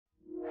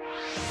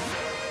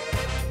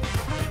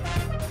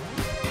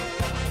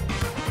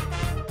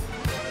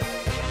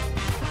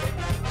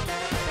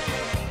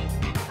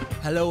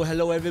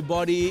Hello,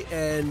 everybody,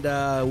 and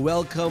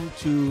welcome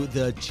to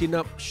the Chin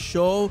Up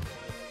Show.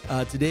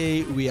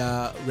 Today we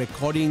are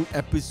recording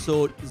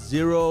episode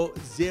 004.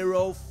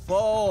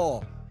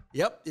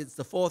 Yep, it's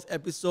the fourth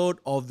episode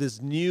of this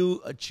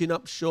new Chin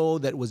Up Show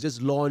that was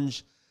just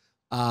launched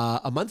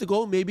a month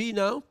ago, maybe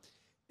now.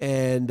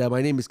 And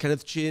my name is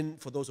Kenneth Chin,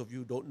 for those of you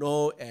who don't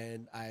know,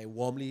 and I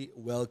warmly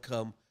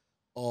welcome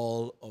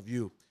all of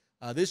you.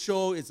 This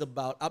show is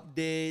about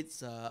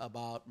updates,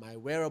 about my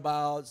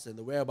whereabouts and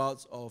the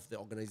whereabouts of the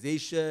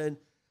organization,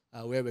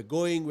 where we're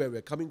going, where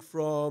we're coming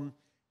from,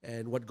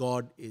 and what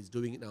God is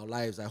doing in our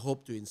lives. I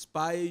hope to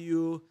inspire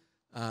you,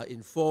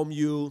 inform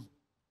you,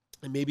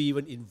 and maybe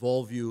even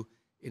involve you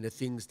in the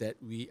things that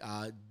we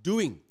are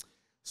doing.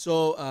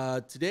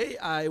 So today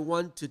I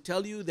want to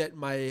tell you that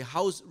my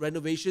house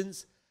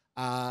renovations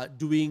are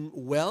doing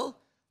well.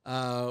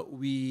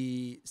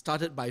 We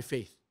started by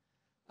faith.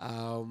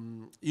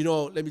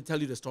 Let me tell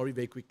you the story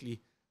very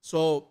quickly.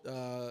 So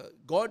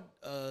God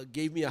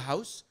gave me a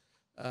house.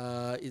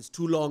 It's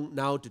too long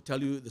now to tell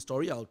you the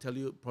story. I'll tell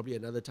you probably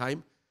another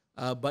time.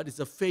 But it's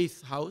a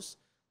faith house.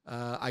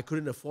 I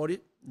couldn't afford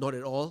it, not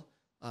at all,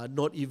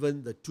 not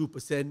even the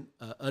 2%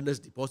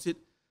 earnest deposit.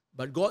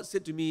 But God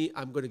said to me,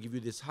 I'm going to give you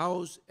this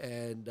house,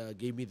 and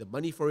gave me the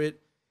money for it.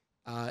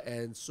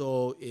 And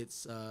so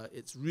it's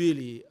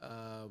really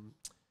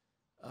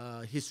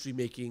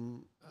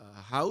history-making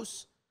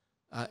house.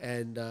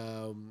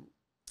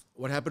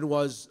 What happened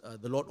was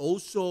the Lord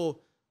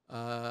also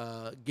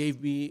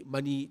gave me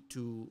money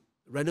to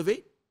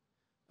renovate.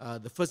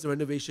 The first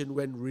renovation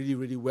went really,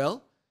 really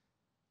well.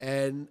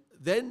 And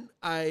then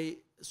I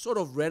sort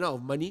of ran out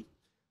of money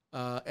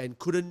and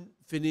couldn't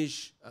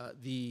finish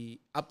the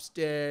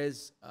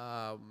upstairs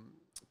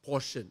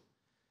portion.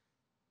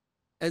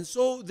 And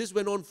so this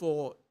went on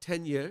for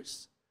 10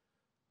 years.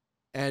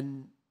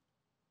 And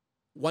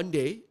one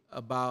day,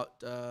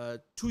 about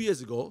 2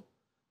 years ago,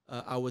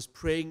 I was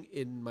praying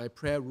in my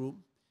prayer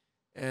room,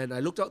 and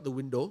I looked out the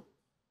window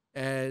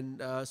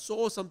and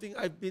saw something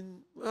I've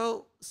been,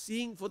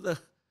 seeing for the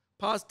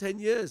past 10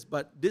 years.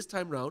 But this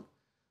time round,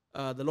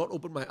 the Lord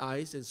opened my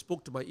eyes and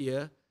spoke to my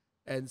ear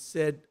and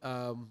said,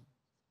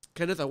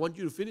 Kenneth, I want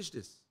you to finish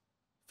this.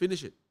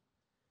 Finish it.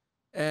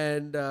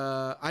 And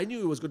I knew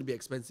it was going to be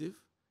expensive,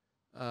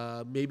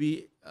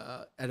 maybe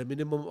at a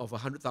minimum of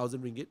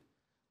 100,000 ringgit.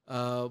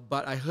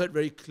 But I heard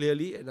very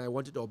clearly, and I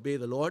wanted to obey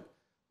the Lord.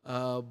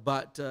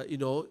 But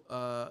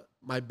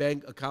my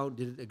bank account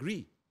didn't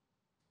agree.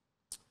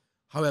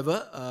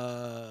 However,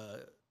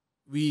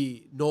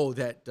 we know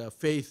that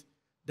faith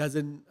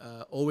doesn't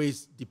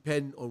always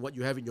depend on what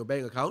you have in your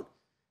bank account.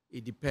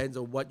 It depends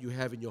on what you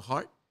have in your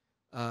heart.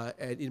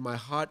 And in my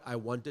heart, I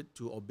wanted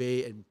to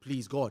obey and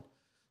please God.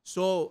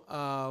 So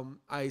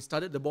I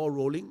started the ball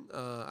rolling.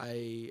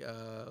 I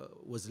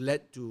was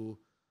led to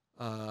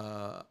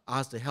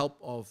ask the help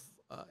of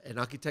an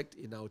architect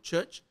in our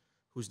church,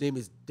 whose name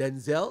is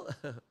Denzel.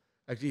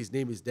 Actually, his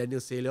name is Daniel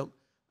Seleong,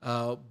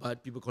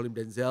 but people call him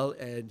Denzel.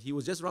 And he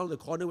was just around the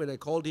corner when I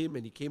called him,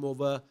 and he came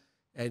over,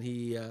 and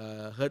he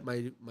heard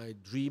my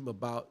dream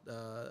about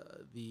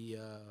the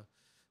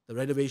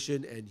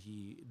renovation, and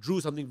he drew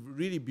something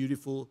really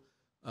beautiful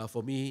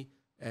for me,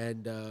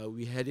 and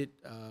we had it,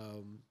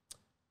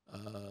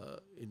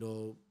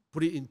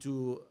 put it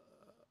into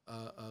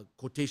a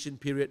quotation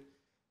period,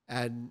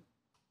 and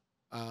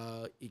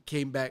it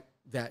came back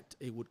that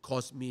it would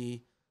cost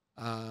me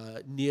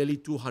nearly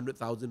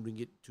 200,000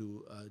 ringgit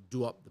to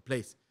do up the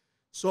place.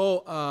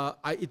 So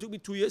it took me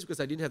 2 years because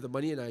I didn't have the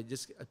money, and I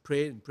just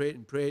prayed and prayed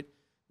and prayed,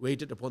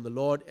 waited upon the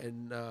Lord,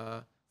 and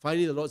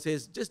finally the Lord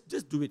says,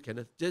 just do it,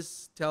 Kenneth.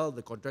 Just tell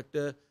the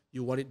contractor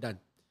you want it done.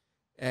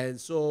 And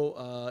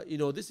so,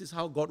 this is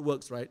how God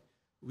works, right?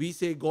 We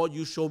say, God,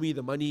 you show me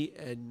the money,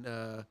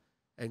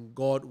 and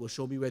God will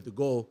show me where to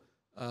go.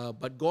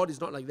 But God is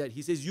not like that.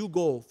 He says, you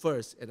go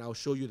first, and I'll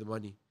show you the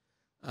money.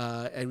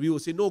 And we will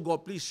say, no,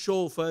 God, please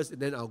show first,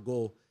 and then I'll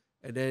go.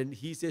 And then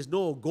he says,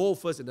 no, go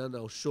first, and then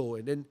I'll show.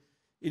 And then,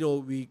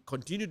 we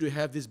continue to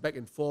have this back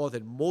and forth,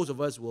 and most of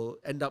us will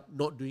end up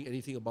not doing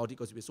anything about it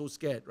because we're so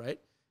scared,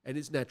 right? And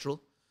it's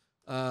natural.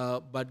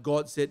 But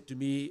God said to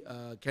me,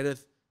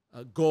 Kenneth,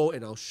 go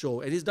and I'll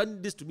show. And he's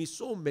done this to me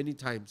so many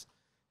times.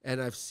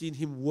 And I've seen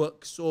him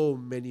work so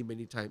many,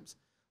 many times,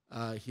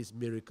 his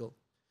miracle.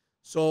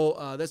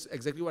 So that's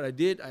exactly what I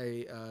did.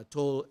 I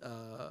told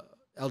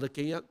Elder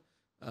Kien Yiak,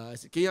 I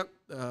said, Kien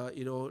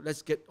Yiak,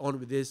 let's get on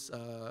with this.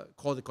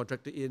 Call the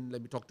contractor in.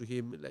 Let me talk to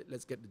him.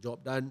 Let's get the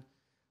job done.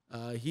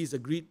 He's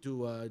agreed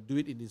to do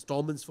it in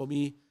installments for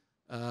me.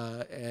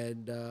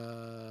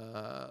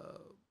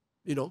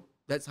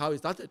 That's how it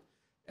started.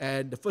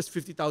 And the first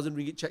 50,000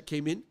 ringgit check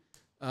came in.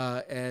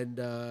 And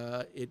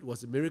it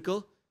was a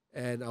miracle.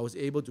 And I was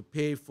able to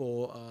pay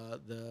for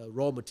the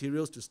raw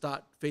materials to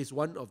start phase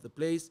 1 of the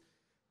place.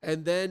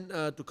 And then,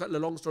 to cut the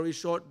long story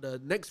short, the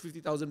next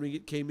 50,000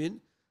 ringgit came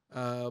in.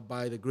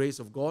 By the grace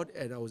of God,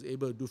 and I was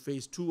able to do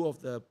phase 2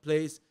 of the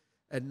place,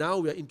 and now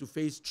we are into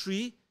phase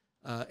 3,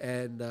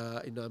 and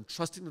I'm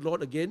trusting the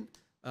Lord again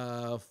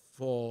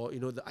for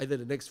either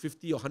the next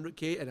 50 or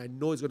 100K, and I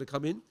know it's going to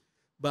come in.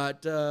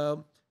 But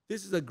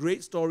this is a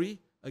great story,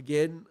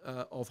 again,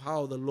 of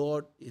how the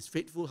Lord is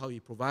faithful, how He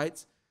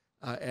provides,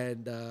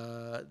 and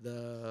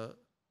the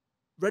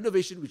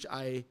renovation, which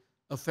I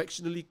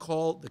affectionately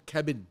call the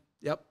cabin.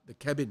 Yep, the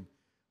cabin.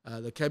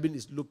 The cabin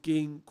is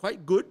looking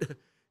quite good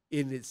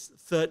in its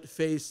third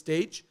phase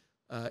stage.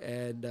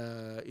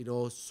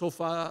 So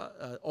far,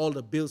 all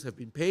the bills have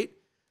been paid.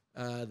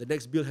 The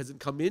next bill hasn't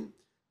come in.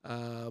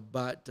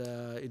 But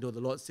the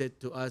Lord said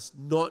to us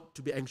not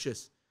to be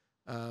anxious,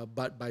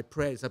 but by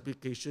prayer and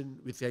supplication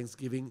with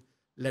thanksgiving,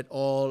 let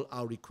all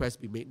our requests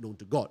be made known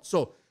to God.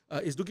 So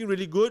it's looking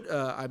really good.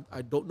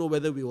 I don't know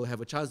whether we will have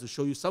a chance to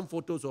show you some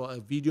photos or a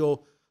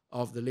video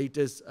of the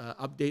latest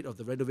update of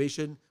the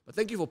renovation. But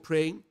thank you for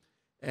praying.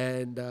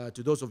 And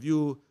to those of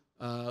you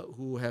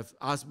who have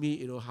asked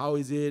me, how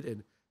is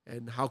it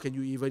and how can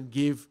you even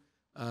give?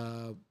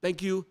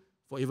 Thank you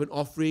for even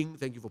offering.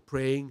 Thank you for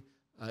praying.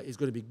 It's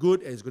going to be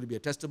good, and it's going to be a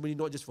testimony,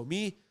 not just for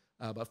me,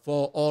 but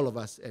for all of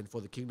us and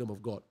for the kingdom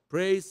of God.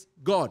 Praise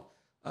God.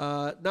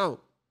 Now,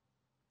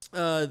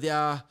 there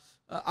are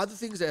other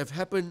things that have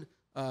happened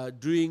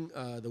during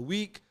the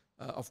week.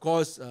 Of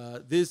course,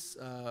 this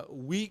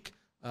week,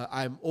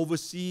 I'm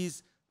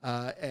overseas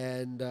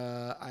and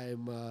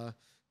I'm,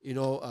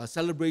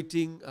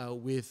 celebrating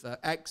with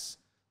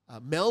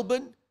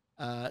Melbourne,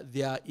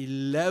 their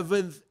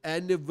 11th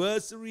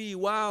anniversary.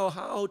 Wow,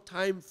 how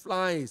time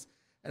flies.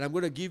 And I'm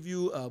going to give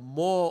you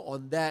more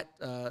on that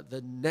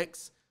the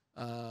next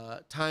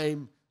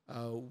time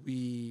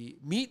we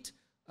meet.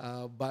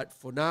 But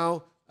for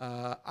now,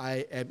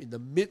 I am in the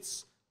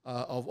midst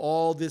of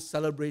all this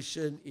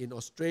celebration in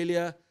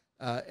Australia.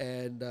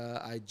 And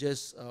I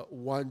just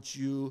want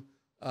you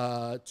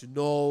to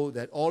know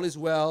that all is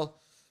well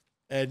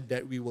and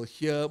that we will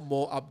hear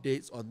more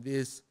updates on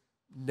this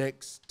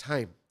next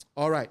time.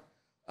 All right.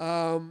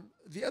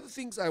 The other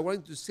things I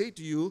wanted to say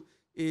to you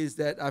is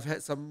that I've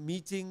had some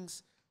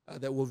meetings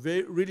that were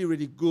really,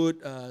 really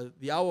good.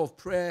 The Hour of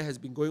Prayer has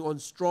been going on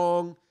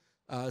strong.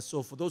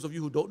 So for those of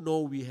you who don't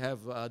know, we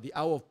have the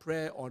Hour of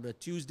Prayer on a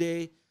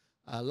Tuesday,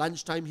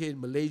 lunchtime here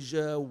in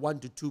Malaysia, 1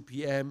 to 2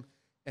 p.m.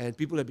 And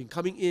people have been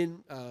coming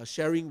in,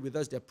 sharing with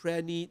us their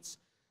prayer needs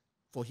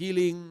for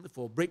healing,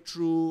 for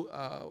breakthrough,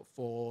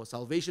 for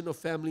salvation of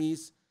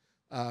families.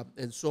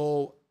 And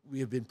so we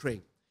have been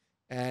praying.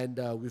 And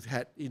we've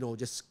had,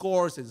 just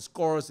scores and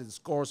scores and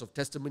scores of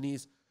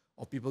testimonies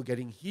of people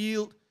getting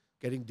healed,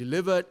 getting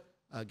delivered,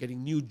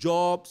 getting new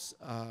jobs,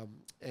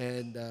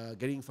 and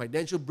getting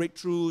financial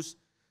breakthroughs.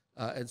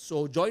 And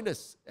so join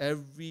us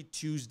every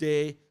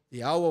Tuesday,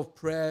 the Hour of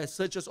Prayer.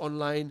 Search us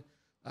online.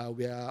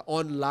 We are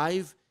on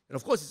live. And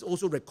of course, it's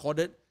also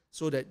recorded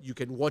so that you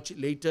can watch it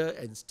later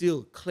and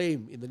still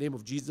claim in the name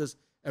of Jesus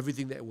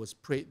everything that was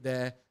prayed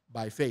there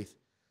by faith.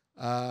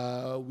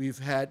 We've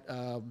had,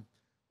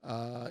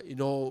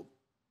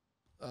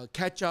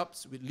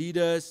 catch-ups with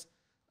leaders.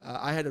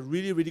 I had a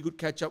really, really good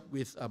catch-up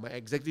with my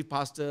executive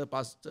pastor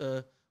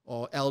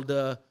or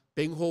elder,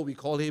 Peng Ho, we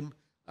call him.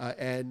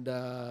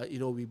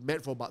 We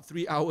met for about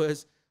 3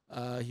 hours.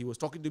 He was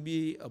talking to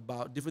me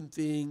about different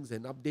things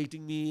and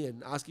updating me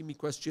and asking me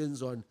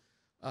questions on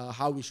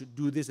how we should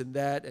do this and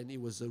that. And it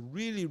was a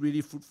really,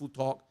 really fruitful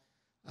talk.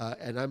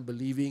 And I'm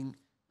believing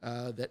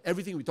that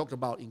everything we talked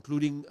about,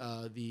 including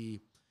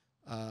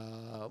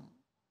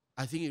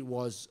I think it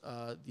was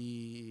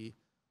the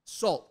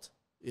SALT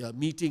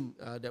meeting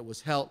that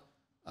was held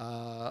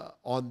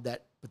on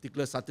that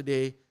particular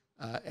Saturday,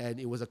 and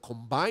it was a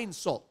combined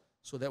SALT,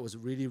 so that was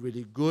really,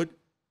 really good.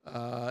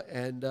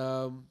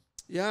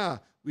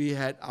 We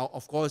had,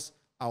 of course,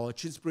 our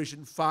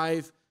Chinspiration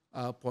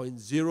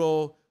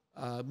 5.0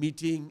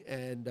 meeting,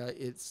 and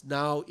it's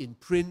now in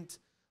print,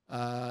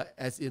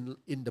 as in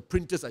the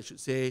printers, I should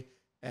say,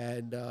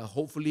 and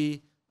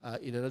hopefully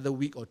in another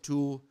week or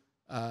two,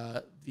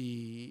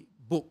 the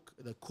book,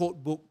 the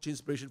quote book,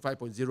 Chinspiration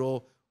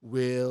 5.0,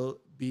 will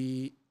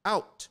be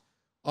out.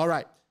 All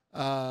right.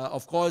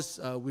 Of course,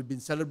 we've been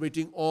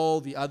celebrating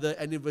all the other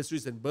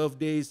anniversaries and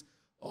birthdays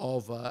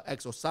of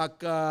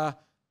ex-Osaka,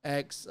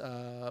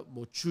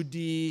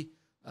 ex-Mochudi,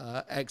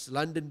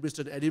 ex-London,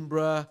 Bristol,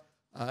 Edinburgh.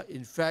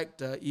 In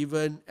fact,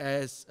 even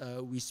as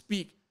we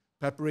speak,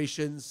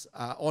 preparations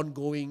are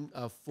ongoing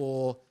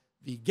for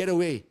the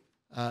getaway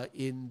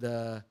in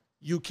the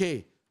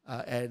UK.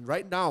 And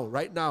right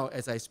now,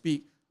 as I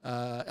speak,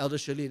 Elder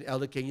Shirley and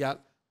Elder Kien Yiak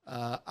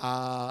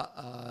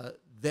are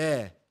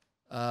there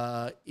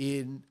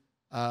in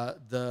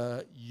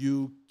the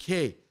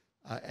UK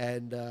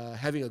and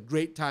having a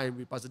great time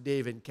with Pastor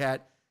Dave and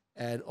Kat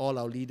and all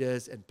our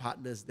leaders and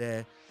partners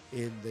there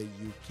in the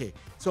UK.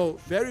 So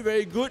very,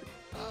 very good.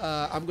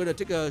 I'm going to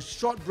take a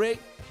short break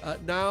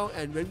now,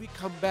 and when we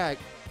come back,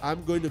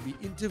 I'm going to be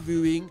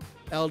interviewing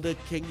Elder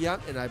Kien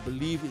Yiak, and I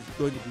believe it's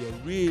going to be a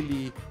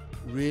really,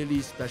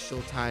 really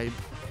special time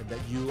and that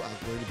you are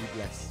going to be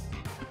blessed.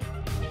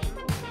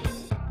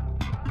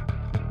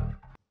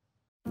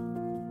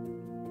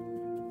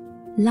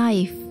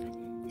 Life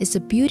is a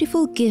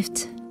beautiful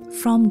gift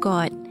from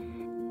God.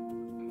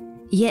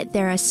 Yet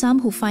there are some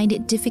who find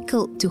it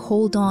difficult to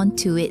hold on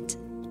to it.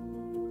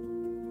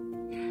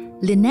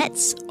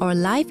 Lynette's or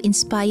Life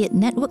Inspired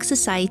Network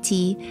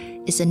Society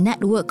is a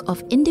network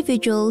of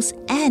individuals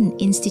and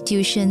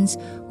institutions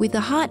with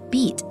a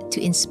heartbeat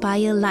to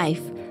inspire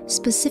life,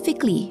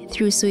 specifically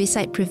through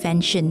suicide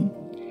prevention.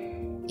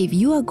 If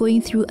you are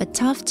going through a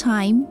tough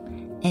time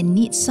and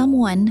need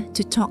someone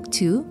to talk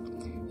to,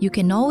 you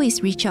can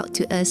always reach out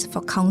to us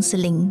for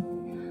counseling.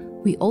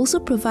 We also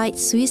provide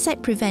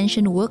suicide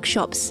prevention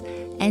workshops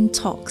and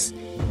talks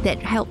that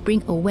help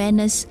bring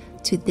awareness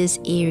to this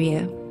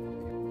area.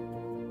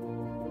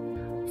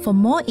 For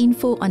more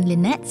info on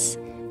Lynette's,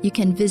 you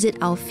can visit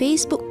our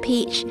Facebook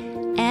page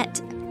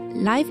at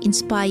Life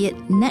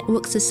Inspired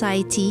Network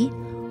Society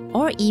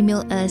or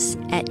email us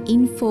at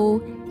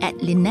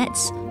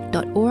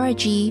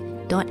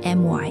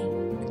info@lynettes.org.my.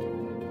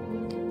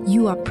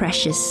 You are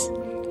precious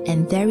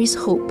and there is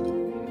hope.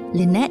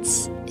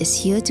 Lynette's is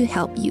here to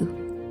help you.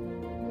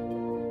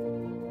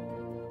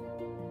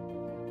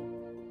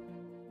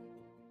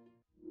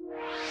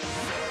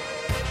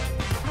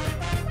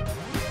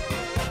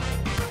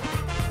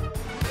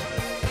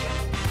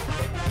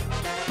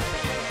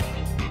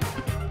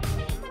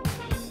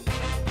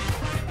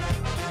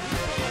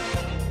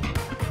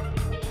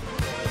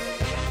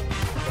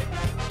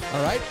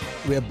 All right,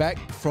 we're back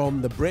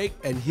from the break,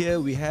 and here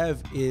we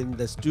have in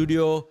the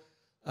studio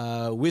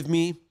with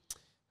me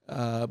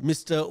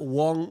Mr.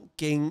 Wong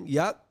Kien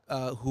Yiak,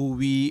 who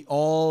we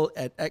all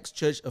at X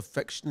Church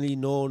affectionately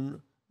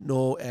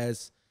know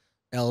as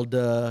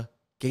Elder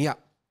Kien Yiak.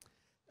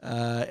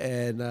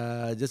 And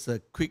just a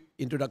quick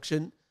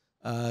introduction,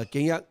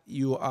 Kien Yiak,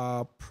 you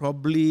are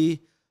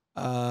probably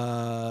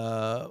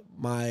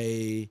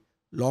my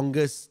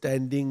longest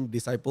standing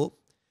disciple.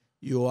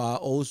 You are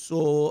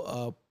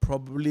also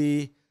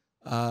probably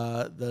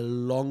the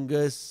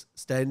longest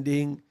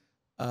standing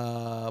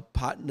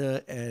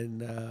partner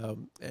and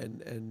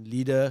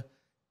leader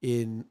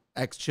in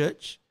X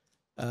Church,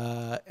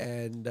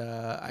 and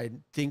I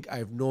think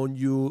I've known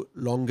you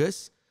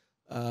longest.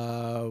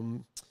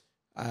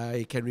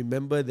 I can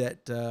remember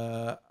that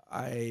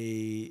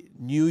I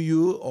knew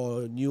you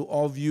or knew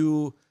of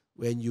you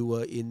when you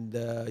were in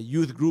the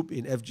youth group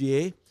in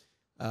FGA.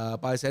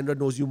 Pastor Sandra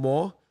knows you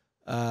more.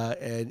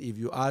 And if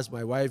you ask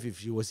my wife if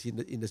she was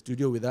in the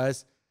studio with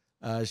us,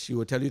 she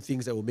will tell you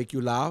things that will make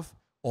you laugh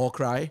or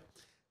cry,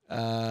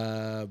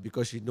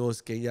 because she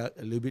knows Kien Yiak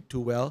a little bit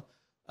too well.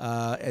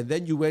 And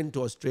then you went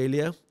to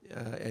Australia,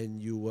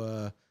 and you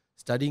were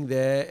studying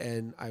there,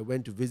 and I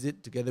went to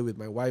visit together with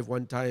my wife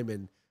one time,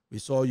 and we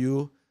saw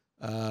you.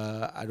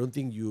 I don't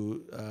think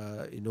you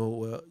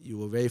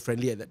were very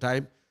friendly at that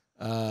time,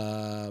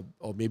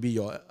 or maybe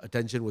your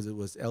attention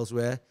was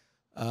elsewhere.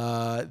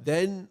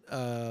 Then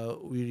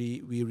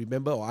we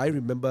remember, or I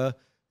remember,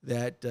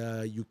 that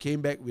you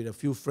came back with a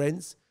few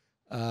friends,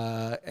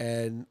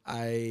 and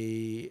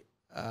I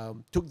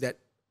took that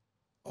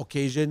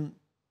occasion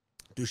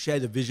to share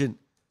the vision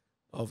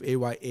of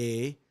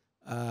AYA,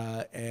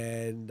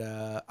 and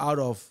out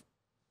of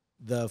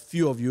the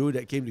few of you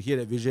that came to hear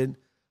that vision,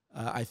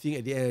 I think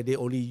at the end of the day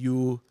only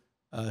you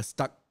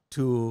stuck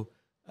to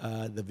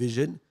the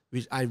vision,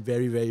 which I'm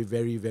very, very,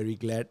 very, very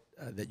glad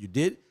that you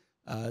did.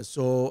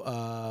 So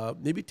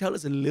maybe tell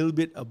us a little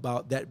bit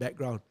about that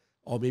background,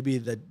 or maybe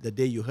the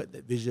day you heard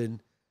that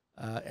vision,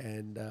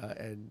 and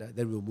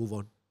then we'll move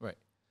on. Right.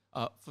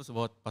 First of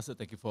all, Pastor,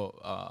 thank you for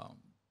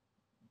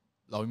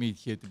allowing me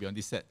here to be on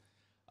this set.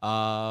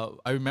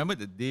 I remember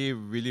the day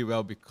really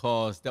well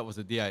because that was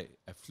the day I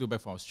flew back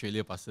from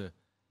Australia, Pastor.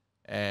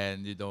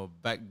 And,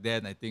 back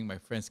then, I think my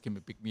friends came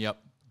to pick me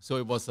up. So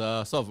it was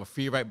sort of a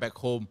free ride back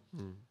home.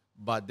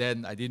 But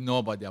then I didn't know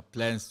about their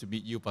plans to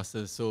meet you,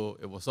 Pastor. So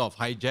it was sort of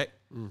hijacked,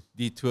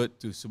 detoured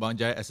to Subang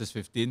Jaya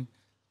SS15.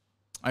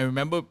 I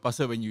remember,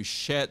 Pastor, when you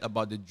shared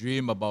about the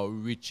dream about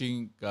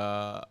reaching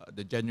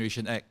the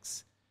Generation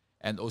X,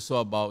 and also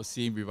about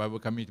seeing revival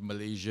coming to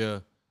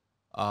Malaysia.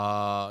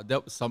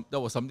 That was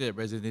something that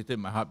resonated in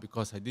my heart,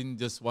 because I didn't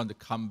just want to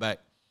come back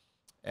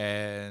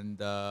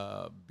and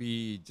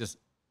be just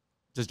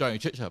join a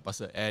church,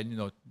 Pastor,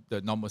 and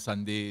the normal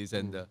Sundays,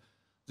 and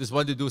just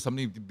want to do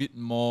something a bit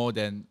more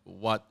than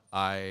what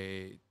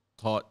I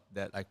thought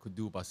that I could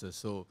do, Pastor.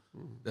 So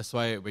that's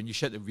why when you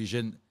shared the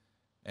vision,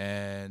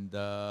 and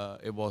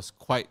it was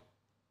quite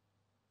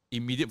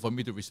immediate for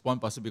me to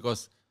respond, Pastor,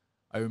 because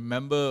I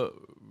remember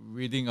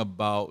reading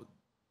about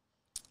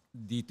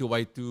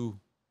D2Y2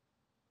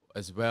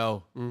 as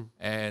well,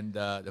 and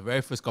the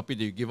very first copy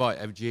that you give out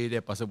at FGA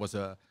there, Pastor, was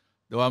the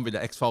one with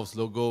the X-Files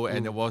logo,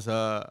 and there was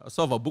a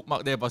sort of a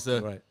bookmark there,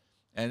 Pastor. Right.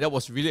 And that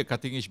was really a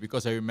cutting edge,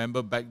 because I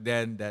remember back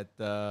then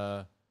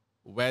that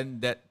when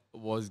that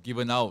was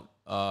given out,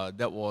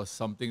 that was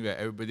something where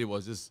everybody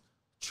was just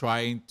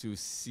trying to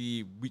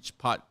see which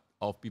part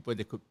of people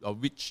they could, or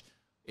which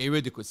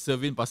area they could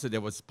serve in, Pastor. There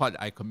was part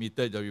I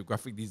committed, you're a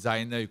graphic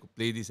designer, you could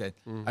play this, and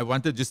I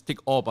wanted to just take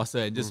all, Pastor,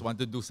 and just wanted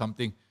to do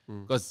something,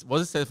 because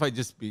wasn't satisfied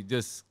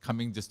just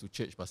coming just to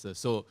church, Pastor.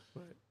 So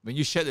when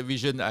you shared the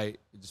vision, I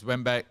just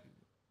went back.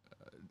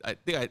 I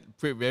think I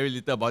prayed very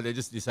little about it.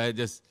 Just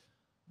decided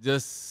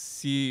just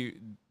see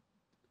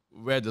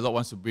where the Lord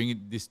wants to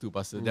bring this to,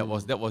 Pastor. That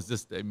was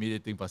just the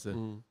immediate thing, Pastor.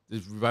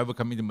 This revival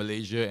coming to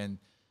Malaysia, and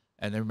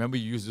I remember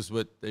you used this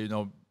word,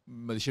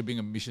 Malaysia being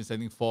a mission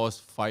sending force,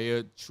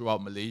 fire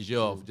throughout Malaysia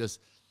of just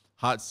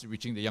hearts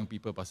reaching the young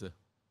people, Pastor.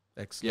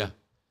 Excellent. Yeah.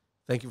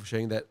 Thank you for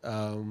sharing that.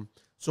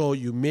 So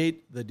you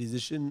made the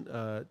decision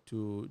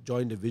to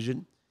join the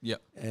vision. Yeah.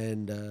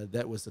 And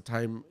that was the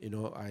time,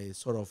 I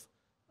sort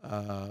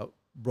of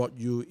brought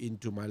you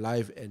into my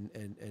life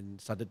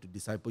and started to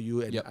disciple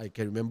you. And I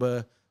can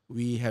remember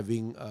we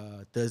having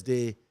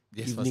Thursday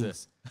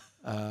evenings.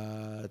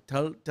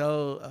 Tell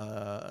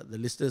the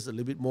listeners a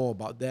little bit more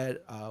about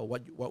that.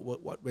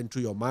 What went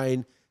through your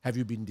mind? Have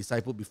you been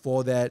discipled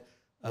before that?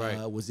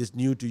 Right. Was this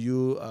new to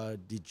you?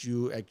 Did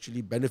you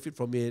actually benefit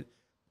from it?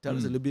 Tell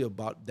us a little bit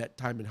about that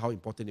time and how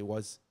important it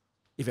was,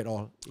 if at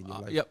all, in your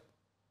life. Yep.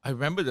 I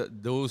remember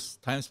those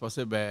times,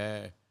 Pastor,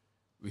 where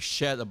we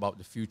shared about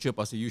the future,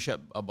 Pastor. You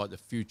shared about the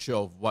future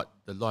of what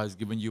the Lord has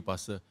given you,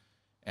 Pastor.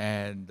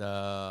 And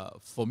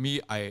for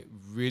me, I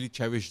really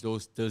cherish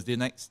those Thursday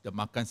nights, the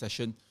makan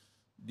session,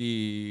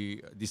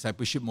 the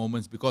discipleship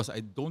moments, because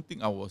I don't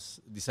think I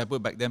was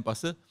discipled back then,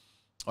 Pastor.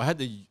 I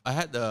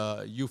had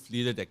a youth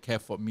leader that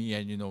cared for me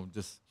and,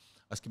 just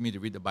asking me to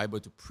read the Bible,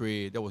 to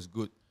pray. That was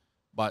good.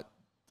 But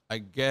I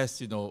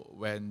guess,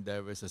 when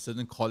there is a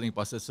certain calling,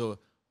 Pastor, so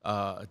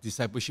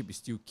discipleship is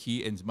still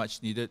key and is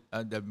much needed.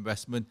 The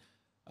investment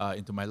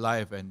into my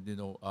life, and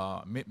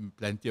made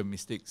plenty of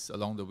mistakes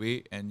along the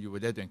way, and you were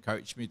there to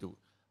encourage me, to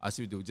ask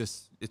you to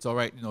it's all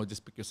right,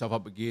 just pick yourself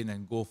up again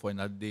and go for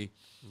another day.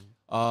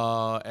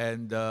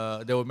 And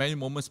there were many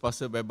moments,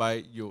 Pastor,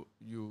 whereby you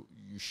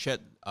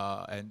shared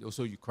and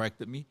also you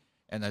corrected me,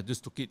 and I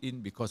just took it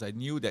in because I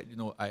knew that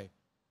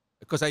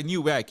because I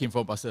knew where I came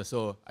from, Pastor.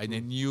 So I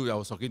knew I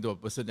was talking to a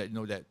person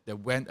that that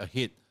went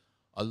ahead.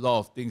 A lot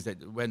of things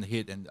that went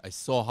ahead, and I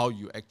saw how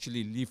you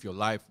actually live your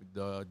life,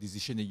 the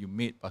decision that you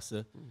made,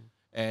 Pastor.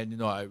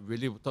 And I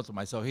really thought to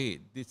myself, hey,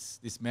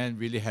 this man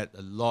really had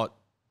a lot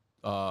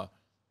of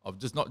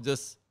not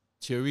just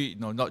theory,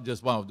 not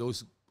just one of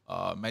those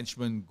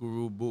management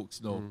guru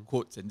books,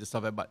 quotes and just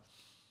stuff like that, but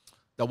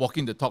the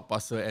walking the talk,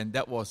 Pastor. And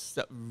that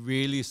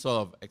really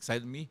sort of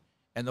excited me.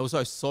 And also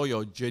I saw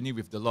your journey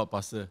with the Lord,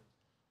 Pastor.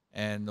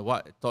 And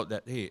what I thought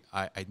that, hey,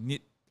 I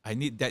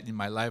need that in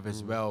my life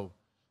as well.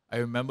 I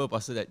remember,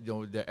 Pastor, that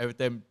that every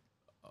time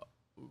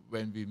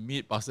when we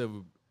meet, Pastor,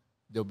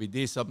 there'll be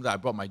days sometimes I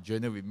brought my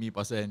journal with me,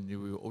 Pastor, and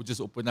you will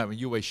just open up. When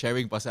you were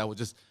sharing, Pastor, I was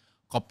just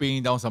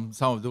copying down some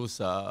of those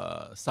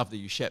stuff that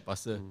you shared,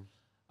 Pastor,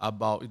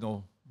 about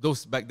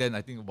those back then.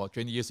 I think about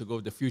 20 years ago,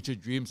 the future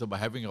dreams about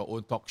having our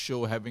own talk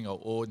show, having our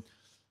own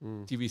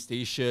TV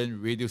station,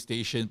 radio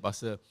station,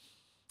 Pastor,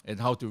 and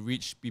how to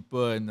reach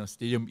people in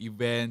stadium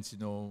events,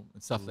 and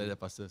stuff like that,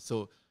 Pastor.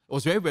 So it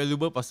was very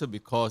valuable, Pastor,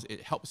 because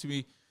it helps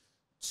me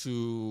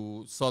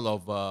to sort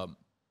of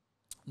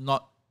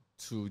not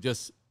to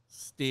just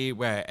stay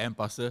where I am,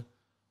 Pastor,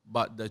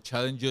 but the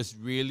challenges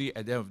really,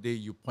 at the end of the day,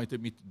 you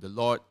pointed me to the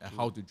Lord and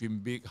how to dream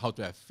big, how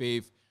to have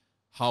faith,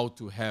 how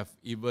to have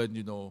even,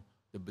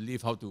 the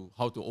belief, how to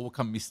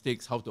overcome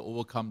mistakes, how to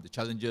overcome the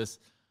challenges,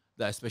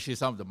 that especially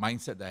some of the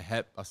mindset that I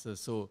had, Pastor.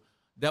 So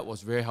that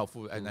was very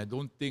helpful. And I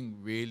don't think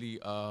really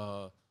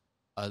a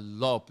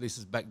lot of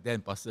places back then,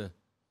 Pastor,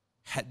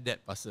 had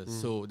that, Pastor.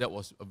 So that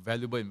was a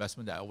valuable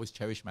investment that I always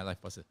cherish in my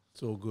life, Pastor.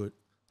 So good.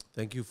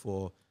 Thank you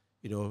for,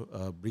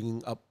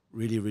 bringing up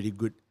really, really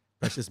good,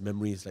 precious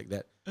memories like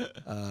that.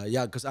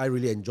 Because I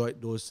really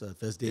enjoyed those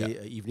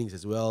Thursday evenings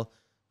as well.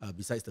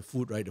 Besides the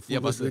food, right? The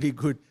food was really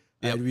good.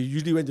 And we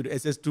usually went to the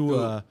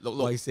SS2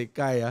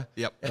 Waisekai,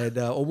 and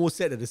almost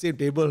sat at the same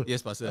table.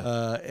 Yes, Pastor.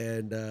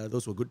 And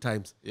those were good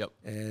times.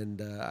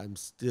 And I'm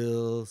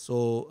still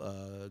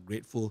so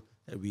grateful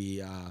that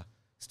we are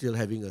still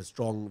having a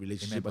strong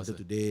relationship until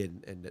today,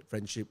 and that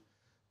friendship.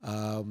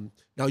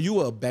 Now, you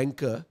were a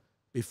banker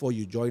before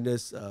you joined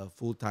us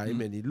full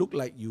time, and it looked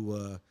like you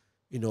were,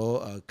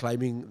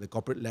 climbing the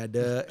corporate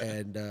ladder,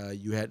 and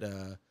you had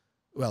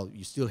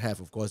you still have,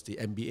 of course, the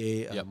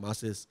MBA,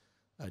 master's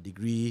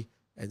degree,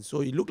 and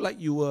so it looked like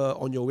you were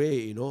on your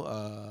way,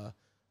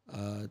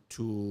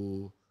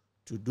 to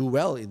do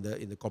well in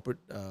the corporate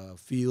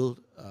field,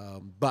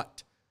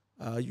 but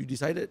you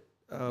decided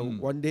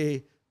one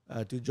day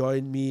to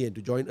join me and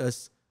to join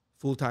us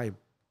full time,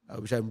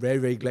 which I'm very,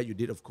 very glad you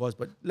did, of course.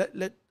 But let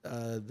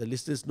the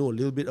listeners know a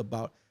little bit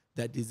about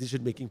that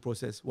decision-making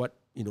process. What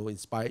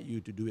inspired you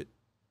to do it?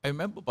 I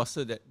remember,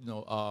 Pastor, that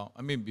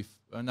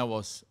when I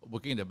was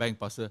working in the bank,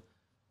 Pastor,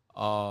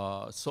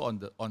 so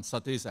on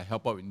Saturdays I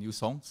help out with new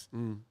songs.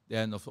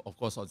 Then of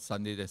course on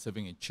Sunday they're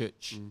serving in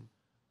church.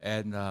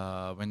 And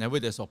whenever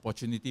there's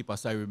opportunity,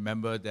 Pastor, I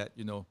remember that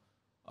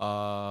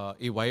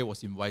AYA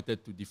was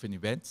invited to different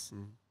events,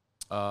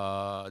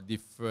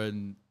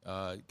 different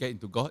get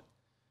into God.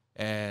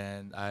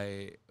 And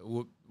I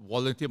would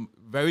volunteer,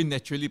 very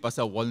naturally,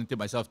 Pastor, I volunteer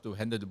myself to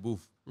handle the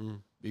booth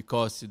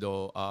because,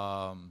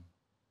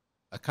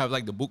 I kind of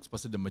like the books,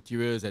 Pastor, the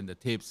materials and the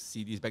tapes,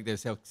 CDs. Back then,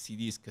 sell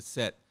CDs,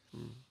 cassette.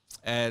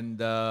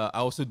 And I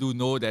also do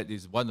know that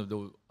it's one of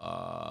the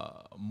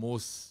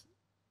most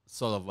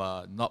sort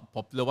of not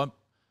popular one,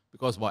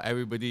 because while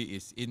everybody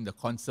is in the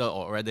concert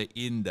or rather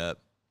in the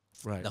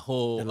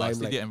whole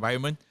studio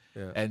environment,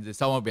 and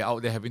someone will be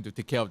out there having to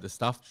take care of the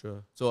stuff.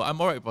 Sure. So I'm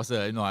alright,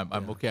 Pastor. You know,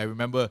 I'm okay. I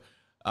remember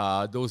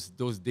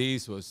those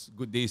days was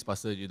good days,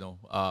 Pastor. You know,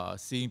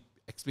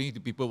 explaining to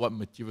people what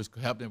materials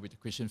could help them with the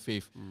Christian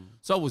faith.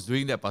 So I was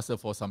doing that, Pastor,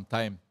 for some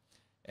time.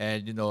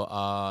 And, you know,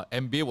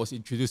 MBA was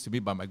introduced to me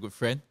by my good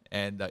friend.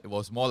 And it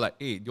was more like,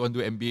 hey, do you want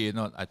to do MBA or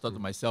not? I thought to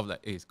myself,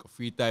 like, hey, it's got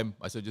free time.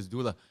 I said, just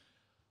do it.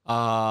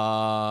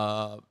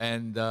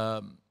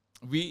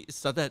 We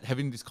started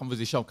having this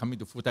conversation of coming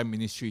to full-time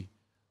ministry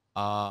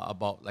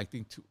about, I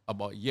think,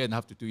 about a year and a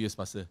half to 2 years,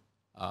 Pastor.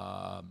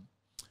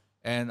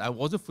 And I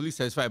wasn't fully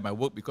satisfied with my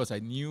work because I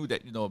knew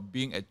that, you know,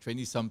 being at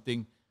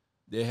 20-something,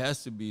 there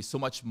has to be so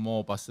much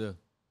more, Pastor.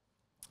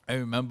 I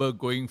remember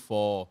going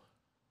for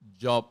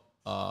job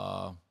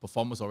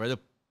performance, or rather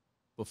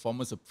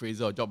performance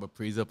appraiser or job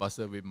appraiser,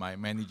 Pastor, with my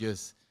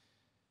managers.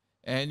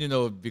 And, you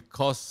know,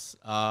 because,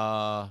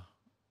 I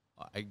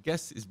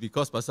guess it's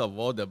because, Pastor, of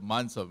all the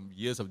months or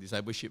years of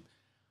discipleship,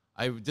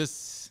 I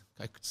just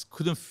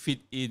couldn't fit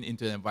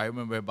into an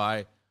environment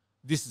whereby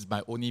this is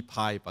my only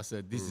pie,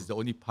 Pastor. This is the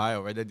only pie,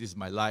 or rather this is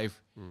my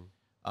life.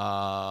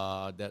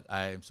 That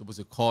I'm supposed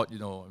to court. You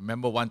know,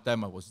 remember one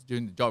time I was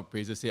doing the job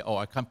appraisal, say, oh,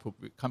 I can't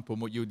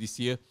promote you this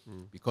year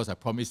because I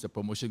promised the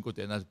promotion go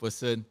to another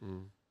person.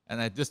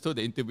 And I just told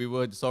the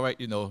interviewer, it's all right,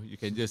 you know, you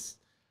can just,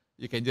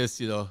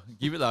 you know,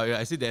 give it out.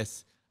 I said,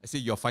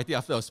 you're fighting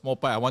after a small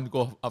pie. I want to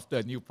go after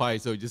a new pie,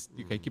 so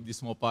you can keep this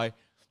small pie.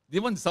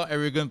 Didn't want to sound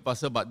arrogant,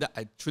 Pastor, but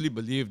I truly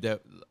believe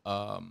that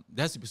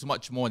there has to be so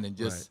much more than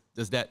just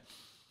that.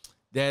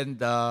 Then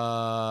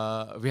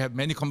we had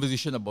many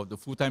conversations about the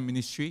full-time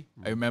ministry.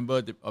 I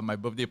remember on my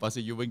birthday,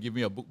 Pastor Yuvan gave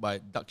me a book by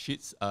Doug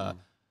Sheets,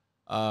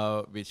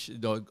 which, you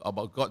know,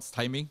 about God's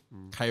timing,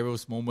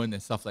 Kairos moment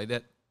and stuff like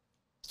that.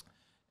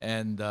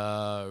 And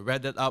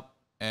read that up,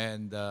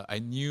 and I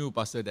knew,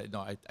 Pastor, that, you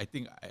know, I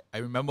think I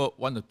remember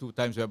 1 or 2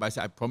 times whereby I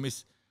said I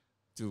promised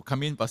to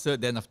come in, Pastor.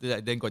 Then after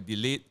that, then got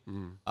delayed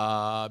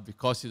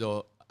because, you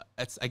know,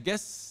 I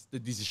guess the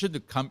decision to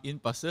come in,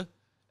 Pastor,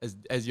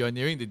 as you're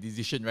nearing the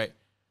decision, right?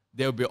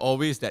 There will be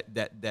always that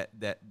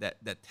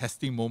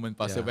testing moment,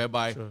 Pastor,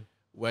 whereby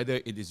whether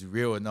it is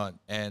real or not.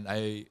 And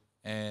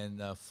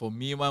for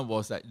me, one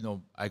was that, you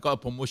know, I got a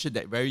promotion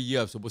that very year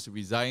I was supposed to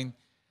resign.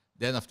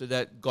 Then after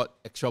that, got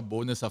extra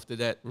bonus after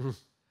that.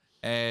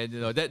 And,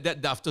 you know,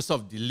 that after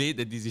sort of delayed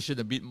the decision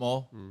a bit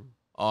more.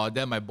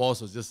 Then my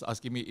boss was just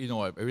asking me, you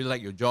know, I really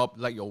like your job,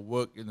 like your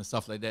work, you know,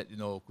 stuff like that. You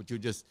know, could you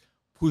just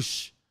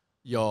push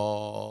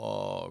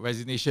your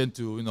resignation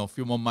to, you know, a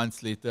few more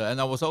months later? And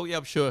I was, oh,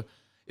 yeah, sure.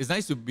 It's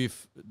nice to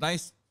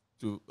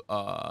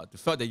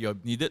feel that you're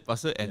needed,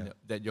 Pastor, and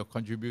that you're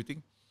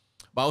contributing.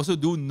 But I also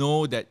do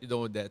know that, you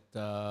know, that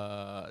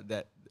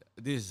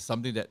this is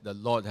something that the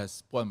Lord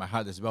has put on my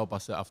heart as well,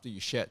 Pastor, after you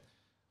shared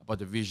about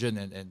the vision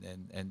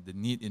and the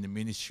need in the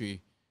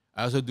ministry.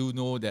 I also do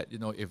know that, you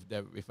know,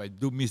 if I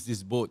do miss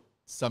this boat,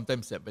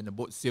 sometimes that when the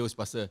boat sails,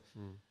 Pastor,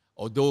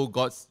 although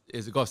God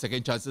is a God of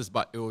second chances,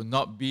 but it will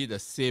not be the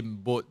same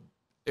boat.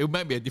 It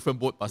might be a different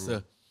boat,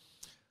 Pastor.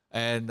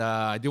 And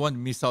I didn't want to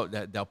miss out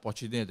the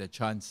opportunity and the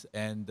chance,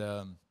 and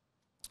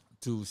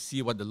to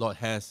see what the Lord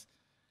has.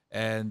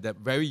 And that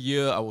very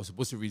year, I was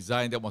supposed to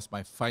resign. That was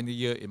my final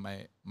year in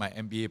my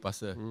MBA,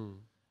 Pastor.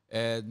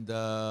 And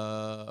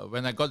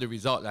when I got the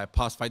result, I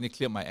passed, finally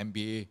cleared my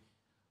MBA.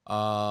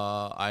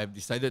 I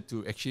decided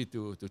to actually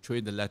to throw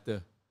in the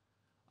letter.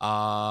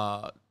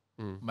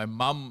 My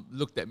mom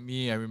looked at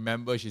me. I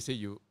remember she said,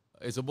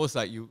 it's almost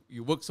like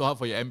you work so hard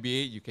for your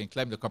MBA, you can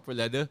climb the corporate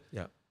ladder.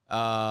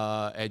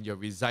 And you're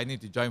resigning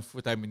to join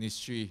full-time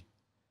ministry.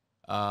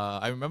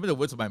 I remember the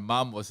words of my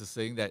mom was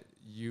saying that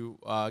you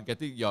are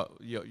getting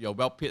you're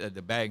well paid at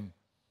the bank.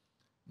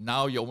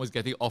 Now you're almost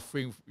getting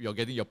offering. You're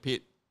getting your pay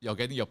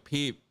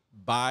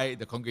by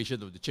the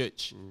congregation of the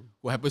church,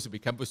 who happens to be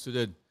campus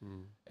student.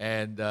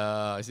 And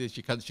I said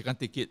she can't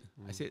take it.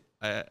 I said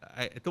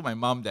I told my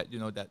mom that, you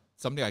know, that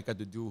something I got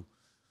to do.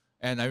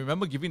 And I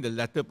remember giving the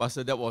letter,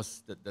 Pastor. That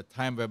was the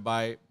time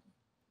whereby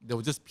there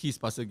was just peace,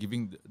 Pastor,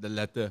 giving the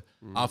letter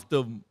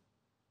after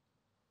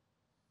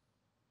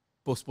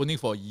postponing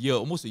for a year,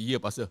 almost a year,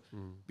 Pastor,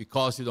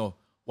 because, you know,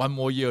 one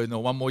more year,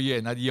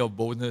 another year of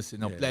bonus, you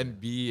know, plan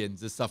B and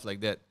just stuff like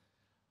that.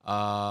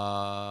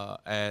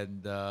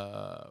 And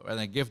when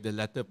I gave the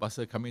letter,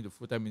 Pastor, coming to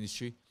full-time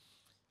ministry,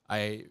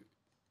 I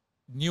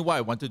knew what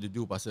I wanted to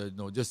do, Pastor, you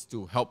know, just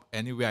to help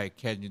any way I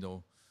can, you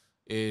know,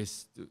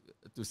 is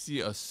to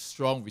see a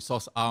strong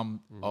resource arm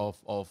of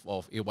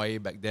AYA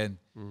back then.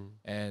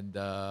 And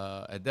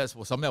that's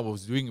something I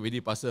was doing really,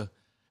 Pastor.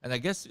 And I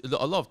guess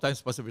a lot of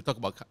times, Pastor, we talk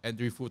about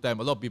entering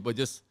full-time, a lot of people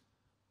just,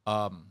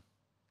 I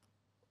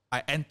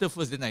enter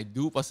first, then I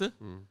do, Pastor.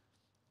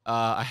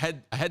 I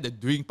had the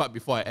doing part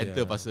before I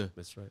enter, Pastor.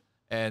 That's right.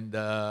 And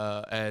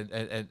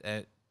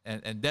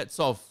that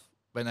sort of,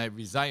 when I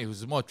resigned, it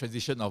was more a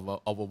transition of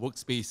a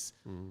workspace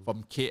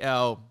from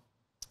KL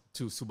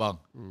to Subang.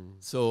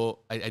 So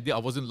I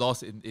wasn't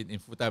lost in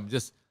full time.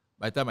 Just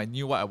by the time I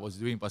knew what I was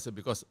doing, Pastor,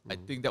 because I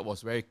think that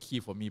was very key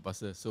for me,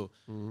 Pastor. So,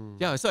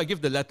 yeah, so I give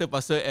the letter,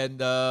 Pastor,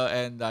 and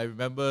I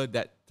remember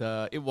that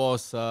it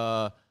was,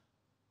 even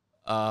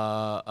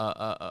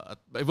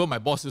my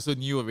boss also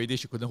knew already.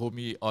 She couldn't hold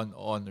me on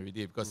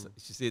already because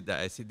she said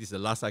that I said this is the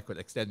last I could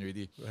extend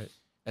already. Right.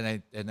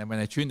 And then when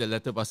I threw in the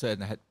letter, Pastor,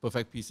 and I had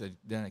perfect peace,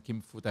 then I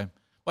came full time.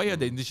 But yeah,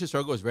 the initial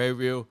struggle was very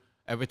real.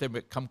 Every time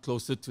we come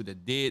closer to the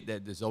date,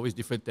 that there's always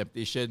different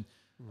temptation,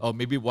 or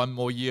maybe one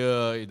more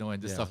year,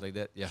 and just stuff like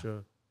that. Yeah.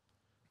 Sure.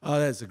 Oh,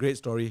 that's a great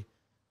story.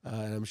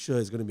 And I'm sure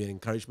it's going to be an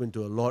encouragement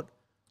to a lot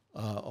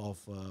of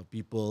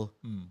people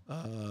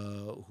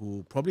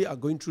who probably are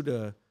going through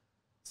the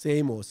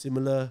same or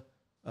similar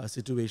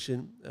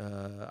situation.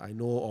 I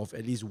know of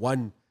at least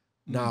one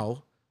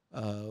now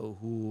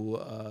who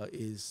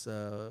is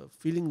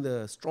feeling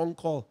the strong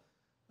call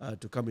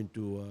to come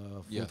into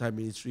full-time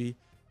ministry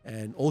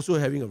and also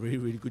having a really,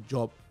 really good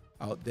job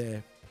out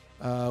there.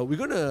 We're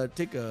going to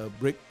take a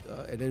break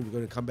and then we're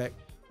going to come back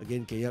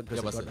again, Kien Yiak,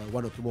 because I've got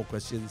one or two more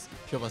questions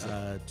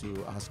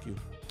to ask you.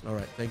 All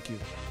right, thank you.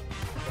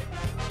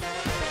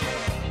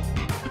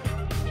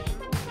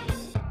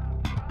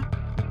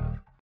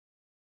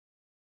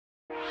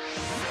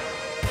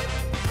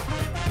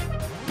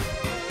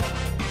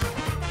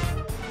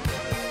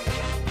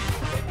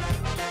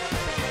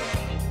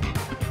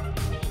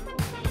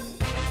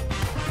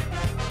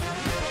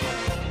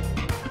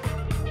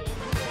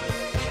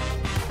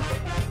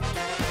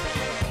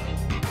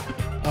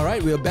 All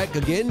right, we're back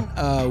again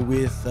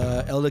with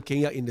Elder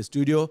Kien Yiak in the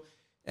studio,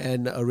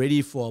 and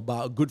already for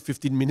about a good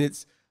 15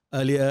 minutes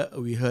earlier,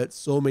 we heard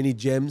so many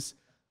gems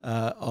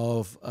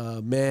of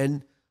a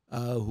man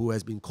who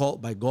has been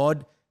called by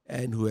God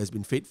and who has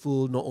been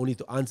faithful not only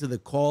to answer the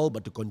call,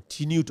 but to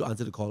continue to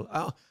answer the call.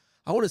 I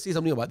want to say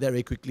something about that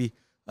very quickly.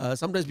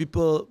 Sometimes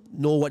people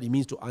know what it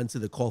means to answer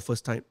the call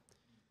first time,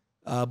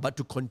 but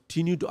to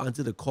continue to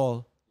answer the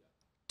call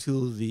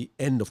till the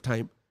end of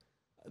time,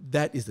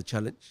 that is the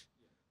challenge.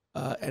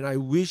 And I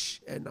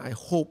wish and I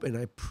hope and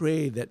I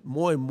pray that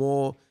more and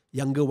more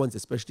younger ones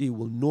especially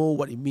will know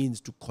what it means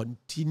to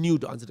continue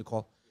to answer the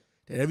call.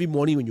 That every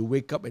morning when you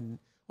wake up, and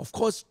of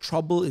course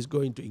trouble is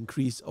going to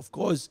increase. Of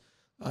course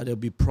there'll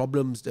be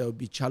problems, there'll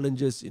be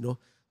challenges,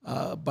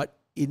 but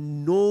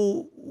in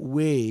no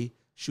way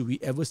should we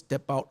ever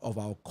step out of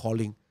our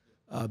calling.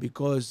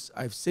 Because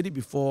I've said it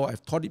before,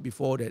 I've taught it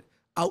before, that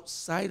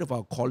outside of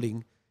our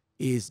calling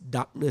is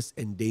darkness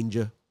and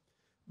danger.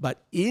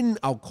 But in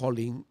our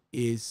calling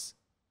is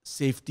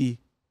safety,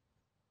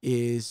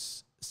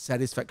 is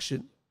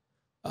satisfaction.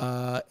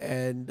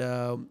 And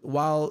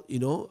while,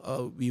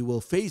 we will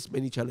face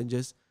many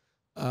challenges,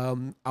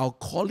 our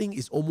calling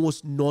is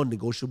almost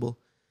non-negotiable.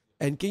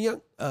 And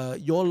Kien Yiak,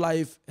 your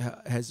life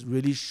has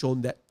really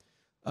shown that.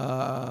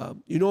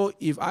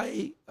 If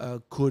I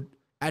could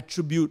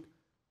attribute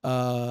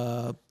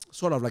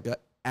sort of like an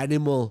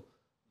animal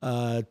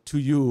to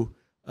you,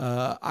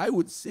 I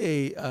would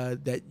say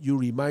that you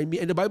remind me,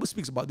 and the Bible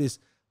speaks about this,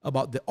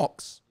 about the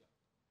ox.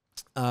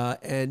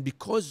 And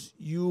because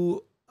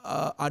you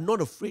are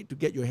not afraid to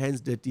get your hands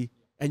dirty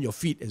and your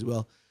feet as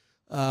well,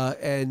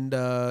 and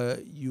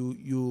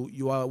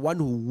you are one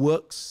who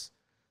works,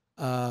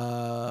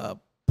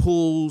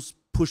 pulls,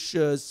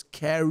 pushes,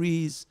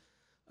 carries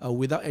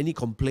without any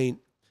complaint.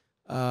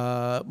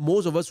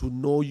 Most of us who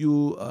know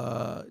you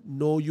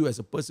as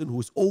a person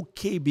who's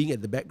okay being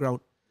at the background,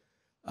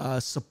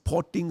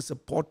 supporting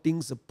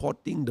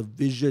the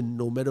vision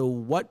no matter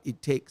what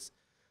it takes.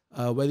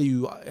 Whether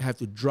you have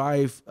to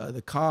drive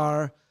the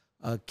car,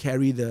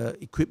 carry the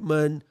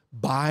equipment,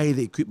 buy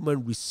the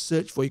equipment,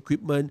 research for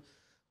equipment,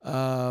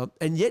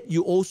 and yet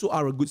you also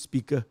are a good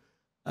speaker.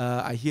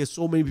 I hear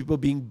so many people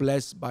being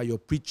blessed by your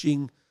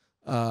preaching,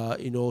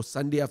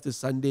 Sunday after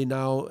Sunday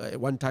now. At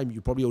one time,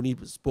 you probably only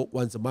spoke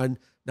once a month.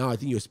 Now I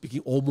think you're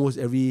speaking almost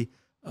every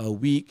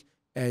week,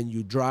 and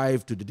you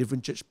drive to the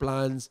different church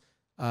plants.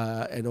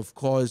 And of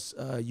course,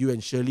 you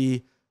and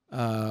Shirley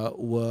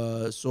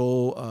were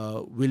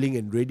so willing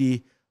and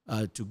ready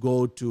to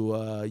go to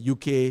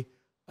UK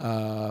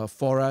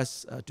for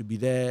us to be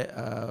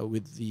there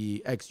with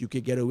the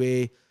ex-UK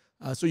getaway.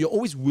 So you're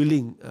always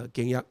willing,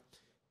 Kien Yiak,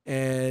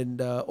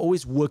 and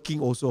always working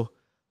also.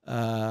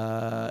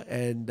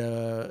 And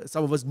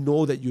some of us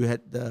know that you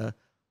had the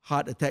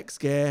heart attack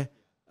scare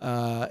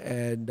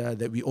and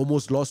that we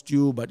almost lost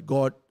you, but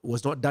God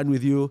was not done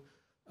with you.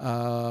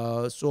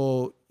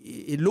 So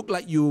it looked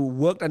like you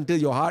worked until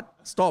your heart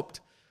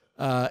stopped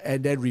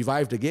and then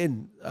revived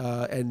again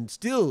and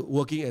still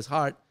working as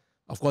hard.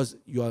 Of course,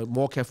 you are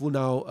more careful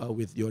now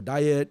with your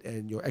diet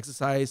and your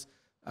exercise.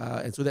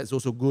 And so that's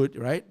also good,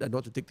 right?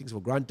 Not to take things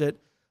for granted.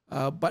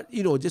 But,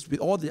 just with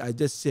all that I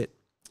just said,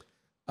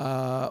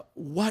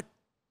 what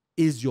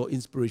is your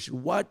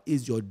inspiration? What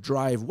is your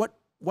drive? What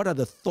are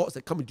the thoughts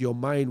that come into your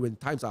mind when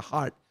times are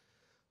hard?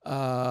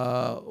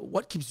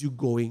 What keeps you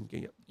going,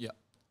 Kien Yiak? Yeah.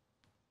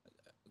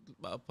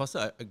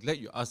 Pastor, I'm glad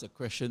you asked a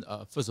question.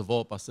 First of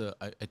all, Pastor,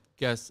 I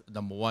guess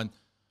number one,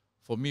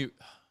 for me,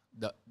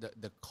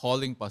 the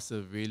calling,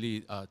 Pastor,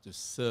 really to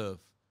serve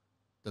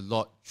the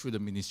Lord through the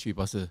ministry,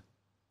 Pastor.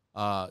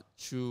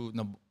 through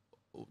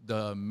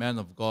the man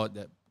of God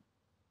that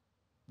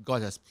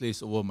God has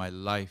placed over my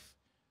life.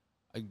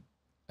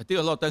 I think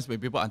a lot of times when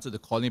people answer the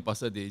calling,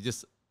 pastor,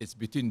 it's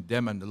between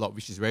them and the Lord,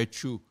 which is very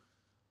true.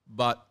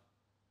 But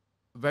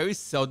very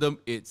seldom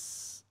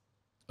it's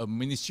a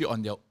ministry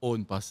on their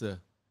own, pastor.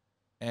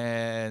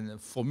 And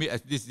for me,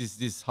 this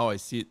is how I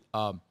see it.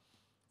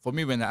 For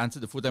me, when I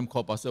answered the full-time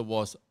call, pastor,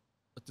 was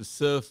to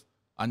serve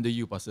under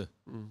you, pastor.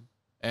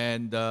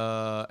 And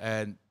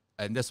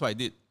that's what I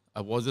did.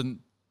 I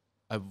wasn't.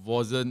 The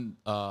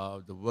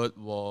word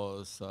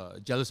was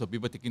jealous of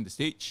people taking the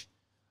stage.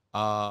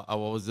 I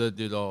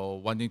wasn't,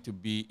 wanting to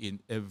be in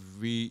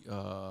every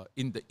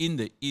in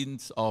the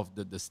ins of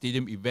the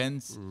stadium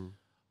events.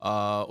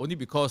 Only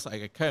because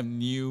I kind of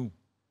knew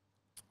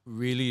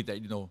really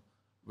that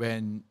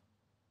when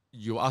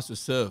you asked to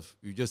serve,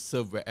 you just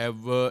serve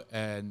wherever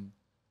and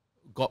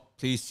God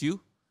placed you.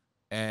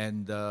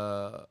 And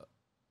I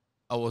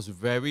was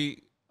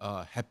very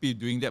happy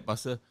doing that,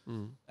 pastor.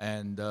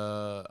 And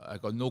I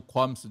got no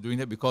qualms doing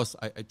that because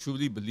I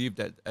truly believe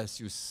that as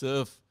you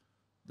serve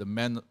the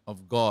man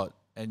of God,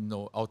 and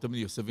ultimately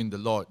you're serving the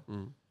Lord.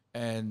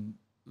 And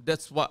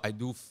that's what I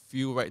do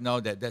feel right now,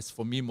 that's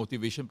for me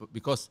motivation,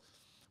 because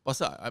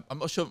pastor, I'm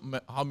not sure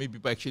how many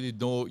people actually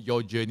know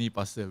your journey,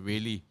 pastor,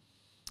 really.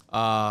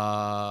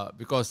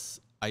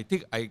 Because I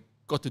think I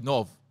got to know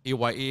of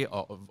AYA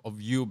or of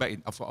you back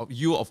in, of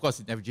you, of course,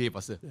 in FJ,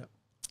 pastor. Yeah.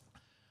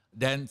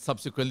 Then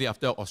subsequently,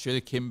 after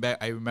Australia came back,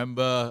 I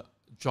remember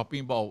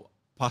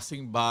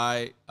passing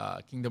by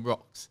Kingdom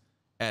Rocks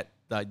at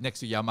next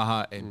to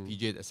Yamaha and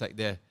PJ, that's like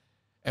there.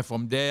 And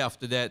from there,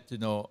 after that,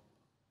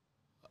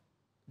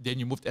 then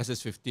you moved to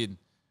SS15.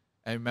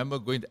 I remember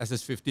going to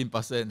SS15,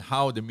 pastor, and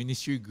how the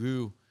ministry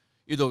grew.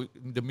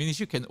 The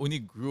ministry can only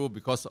grow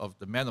because of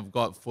the man of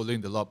God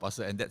following the Lord,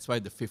 pastor, and that's why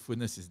the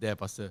faithfulness is there,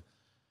 pastor.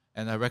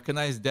 And I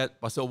recognize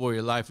that, pastor, over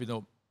your life,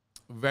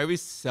 very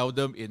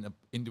seldom in an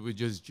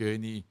individual's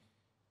journey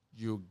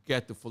you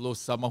get to follow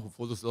someone who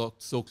follows the Lord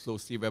so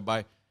closely,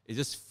 whereby it's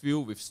just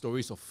filled with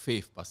stories of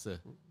faith, pastor.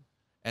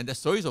 And the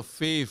stories of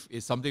faith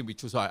is something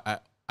which also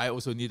I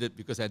also needed,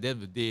 because at the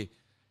end of the day,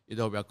 we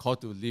are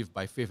called to live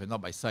by faith and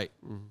not by sight.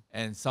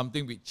 And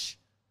something which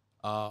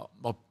there are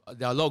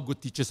a lot of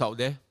good teachers out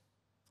there,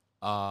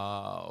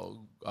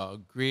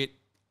 great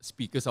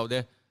speakers out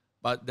there,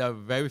 but there are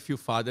very few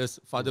fathers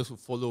who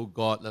follow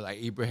God, like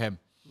Abraham.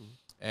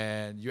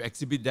 And you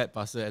exhibit that,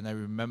 pastor. And I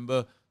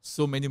remember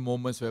so many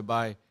moments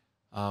whereby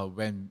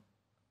when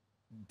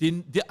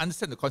didn't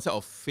understand the concept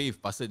of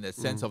faith, pastor, in the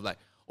sense of like,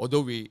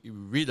 although we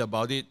read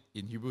about it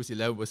in Hebrews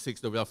 11 verse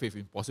 6, without faith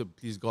impossible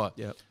to please God.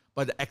 Yep.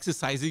 But the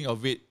exercising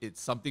of it, it's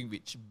something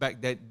which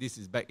back then, this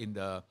is back in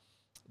the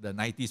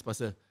 90s,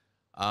 pastor,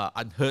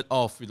 unheard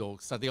of,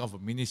 starting off a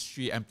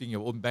ministry, emptying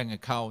your own bank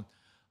account,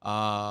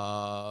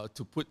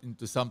 to put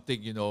into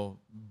something,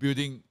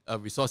 building a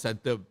resource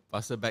center,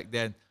 pastor, back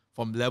then,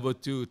 from level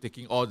 2,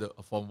 taking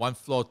from 1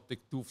 floor,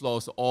 take 2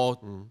 floors, or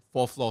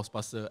 4 floors,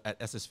 pastor, at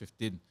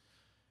SS15.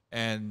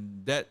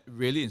 And that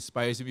really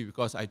inspires me,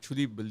 because I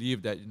truly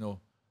believe that,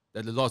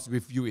 that the Lord's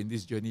with you in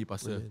this journey,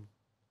 pastor. Amen.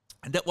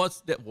 And that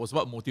was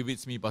what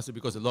motivates me, pastor,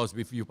 because the Lord's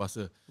with you,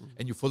 pastor.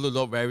 And you follow the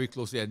Lord very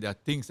closely. And there are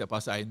things that,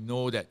 pastor, I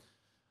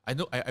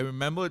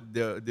remember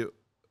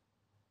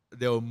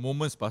there were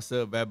moments,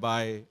 pastor,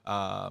 whereby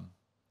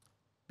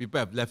people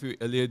have left you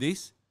earlier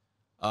days.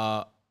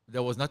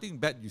 There was nothing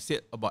bad you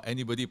said about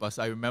anybody,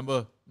 pastor. I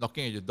remember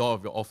knocking at the door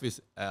of your office,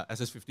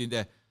 SS15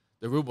 there.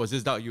 The room was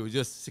just dark. You were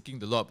just seeking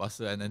the Lord,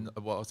 pastor, and then I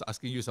was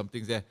asking you some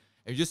things there.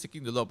 And you're just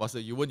seeking the Lord, pastor.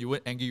 You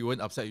weren't angry, you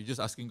weren't upset. You're just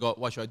asking God,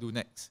 what should I do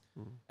next?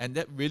 And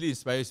that really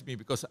inspires me,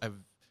 because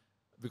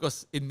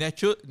in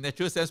natural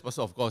sense,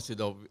 pastor, of course,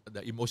 the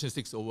emotion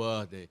takes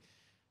over,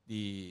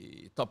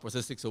 the thought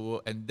process takes over,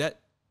 and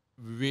that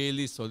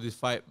really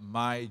solidified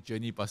my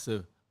journey,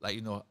 pastor.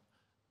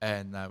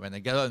 And when I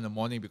get out in the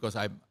morning, because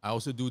I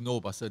also do know,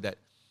 pastor,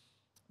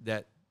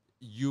 that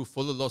you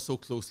follow the Lord so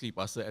closely,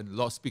 pastor, and the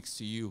Lord speaks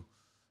to you.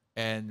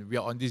 And we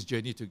are on this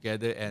journey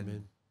together. And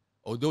Amen.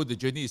 Although the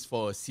journey is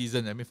for a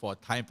season, for a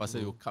time, pastor,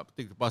 it will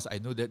take to pass. I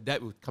know that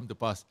will come to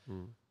pass.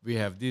 We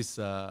have this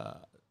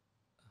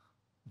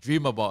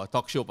dream about a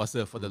talk show,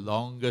 pastor, for the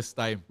longest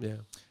time.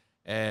 Yeah.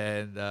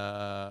 And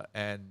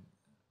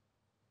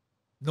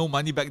no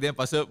money back then,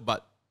 pastor,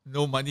 but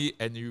no money.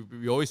 And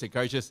we always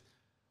encourage us,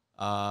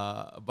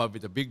 but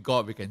with a big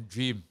God, we can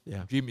dream.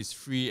 Yeah. Dream is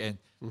free.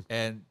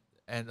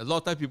 And a lot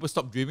of times people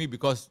stop dreaming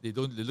because they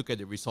look at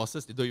the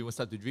resources. They don't even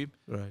start to dream.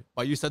 Right.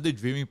 But you started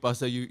dreaming,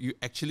 pastor. You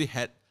actually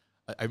had,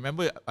 I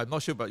remember, I'm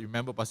not sure, but you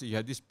remember, pastor, you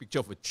had this picture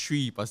of a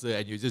tree, pastor,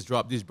 and you just draw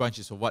up this branch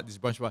is for what, this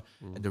branch for what,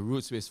 and the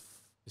roots is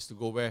to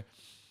go where.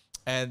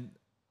 And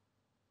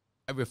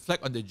I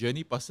reflect on the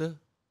journey, pastor,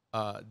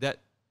 that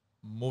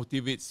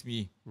motivates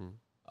me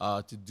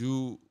to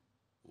do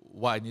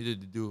what I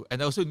needed to do.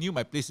 And I also knew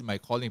my place in my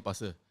calling,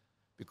 pastor,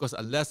 because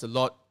unless the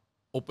Lord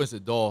opens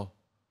the door,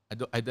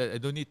 I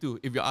don't need to.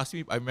 If you ask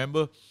me, I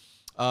remember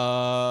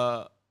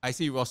I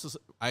see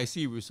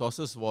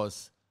resources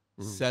was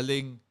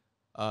selling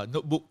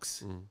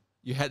notebooks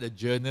you had a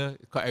journal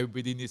called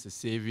Everybody Needs a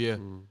Savior,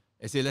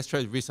 and say, let's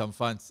try to raise some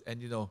funds.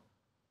 And,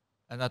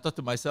 and I thought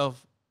to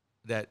myself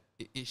that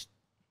it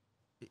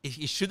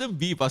shouldn't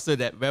be, Pastor,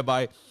 that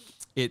whereby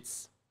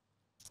it's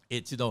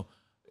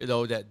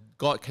that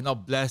God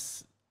cannot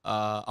bless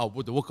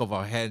the work of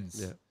our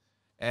hands. Yeah.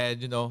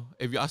 And,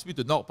 if you ask me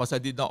to knock, Pastor, I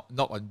did not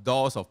knock on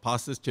doors of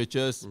pastors,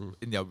 churches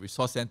in their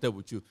resource center.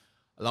 Would you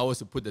allow us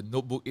to put the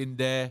notebook in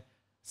there?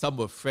 Some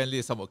were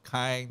friendly, some were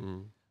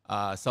kind.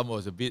 Some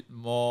was a bit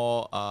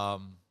more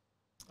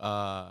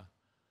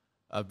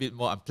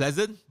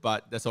unpleasant,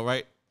 but that's all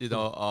right.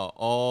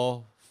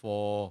 All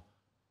for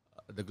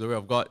the glory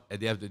of God at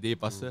the end of the day,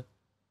 Pastor.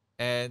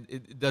 And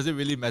it doesn't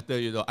really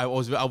matter, I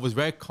was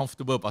very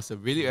comfortable, Pastor.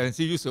 Really, and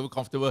see you so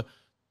comfortable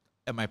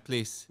at my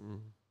place.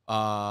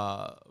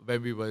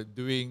 When we were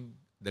doing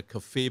the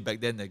cafe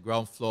back then, the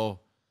ground floor,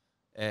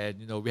 and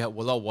we had a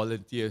lot of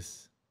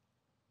volunteers.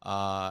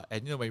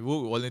 And when you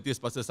work with volunteers,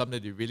 Pastor,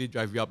 sometimes they really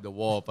drive you up the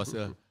wall,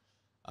 Pastor.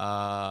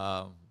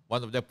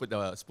 One of them put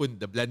the spoon in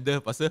the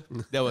blender, Pastor.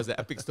 That was an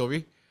epic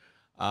story.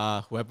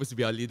 Who happens to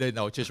be our leader in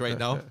our church right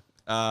now.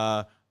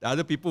 The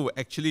other people would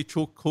actually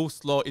throw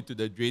coleslaw into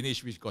the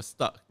drainage which got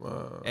stuck.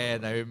 Wow.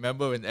 And I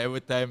remember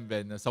every time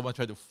when someone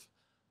tried to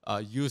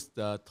use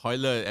the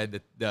toilet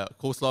and the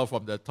coleslaw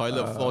from the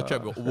toilet floor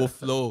trap will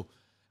overflow.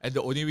 And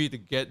the only way to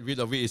get rid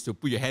of it is to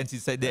put your hands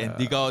inside there and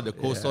dig out the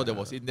coleslaw that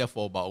was in there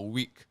for about a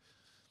week.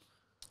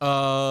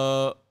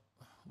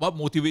 What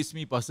motivates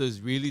me, Pastor,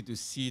 is really to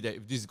see that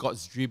if this is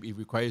God's dream, it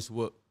requires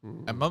work.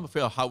 I'm not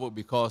afraid of hard work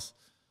because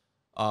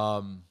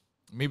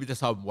maybe that's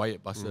how I'm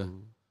wired, Pastor.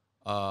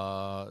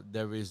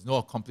 There is no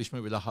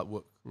accomplishment without hard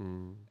work.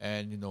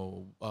 And,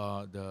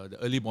 the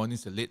early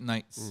mornings, the late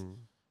nights.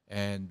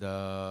 And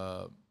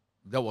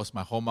that was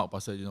my hallmark,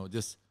 Pastor.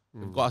 Just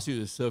if God asks you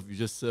to serve, you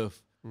just serve.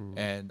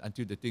 And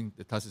until the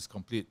task is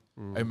complete.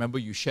 I remember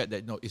you shared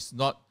that, it's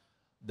not,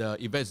 the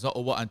event is not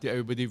over until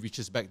everybody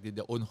reaches back to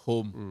their own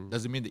home.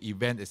 Doesn't mean the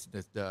event is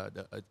a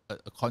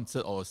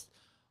concert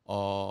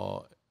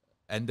or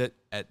ended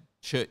at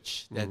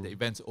church, that the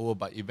event's over,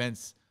 but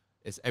events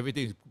is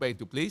everything is put back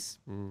into place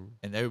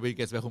and everybody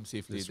gets back home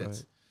safely. That's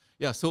right.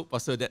 Yeah, so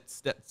Pastor,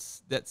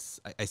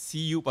 I see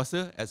you,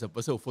 Pastor, as a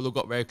person who follow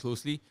God very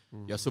closely.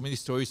 You have so many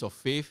stories of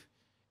faith,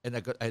 and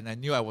I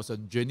knew I was on a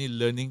journey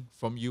learning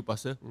from you,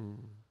 Pastor,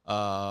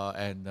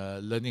 and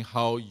learning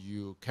how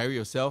you carry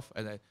yourself,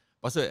 and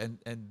Pastor,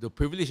 and the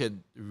privilege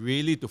and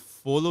really to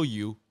follow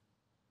you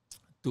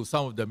to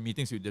some of the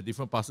meetings with the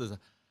different pastors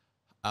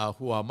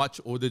who are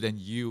much older than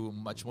you,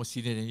 much more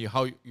senior than you,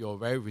 how you're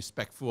very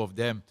respectful of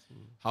them,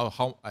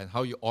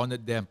 how you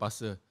honored them,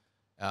 Pastor.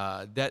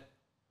 That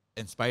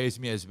inspires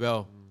me as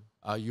well.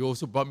 You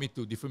also brought me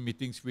to different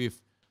meetings with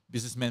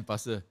businessmen,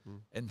 Pastor,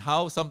 and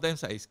how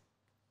sometimes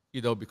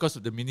because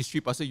of the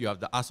ministry, Pastor, you have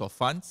the ask of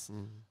funds,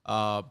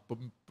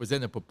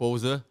 present a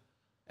proposal,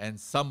 and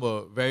some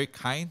were very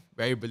kind,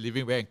 very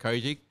believing, very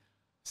encouraging.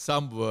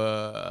 Some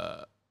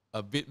were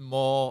a bit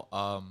more,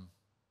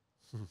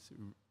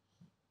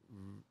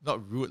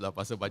 not rude,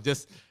 Pastor, but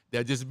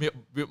they're just a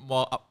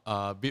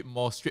bit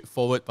more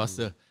straightforward,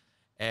 Pastor.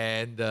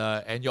 And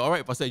you're all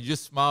right, Pastor. You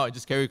just smile and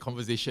just carry a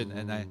conversation.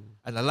 And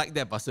I like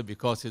that, Pastor,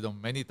 because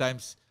many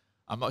times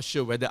I'm not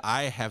sure whether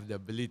I have the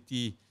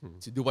ability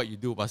to do what you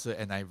do, Pastor.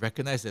 And I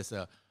recognize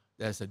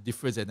there's a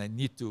difference, and I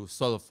need to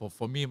sort of,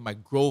 for me, my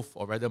growth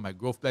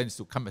plan is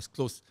to come as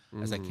close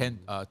as I can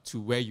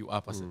to where you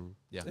are, Pastor.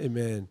 Yeah.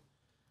 Amen.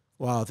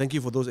 Wow, thank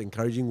you for those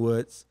encouraging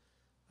words,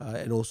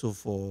 and also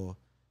for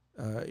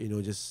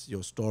just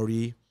your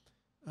story.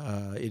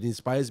 It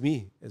inspires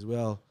me as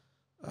well,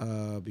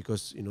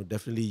 because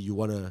definitely you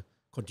want to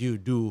continue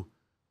to do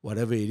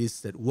whatever it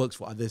is that works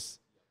for others.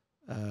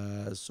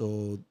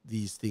 So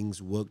these things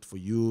worked for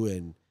you,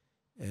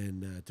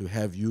 and to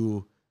have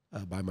you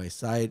by my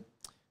side,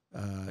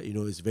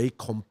 it's very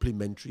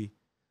complimentary.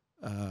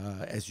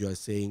 As you are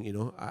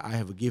saying, I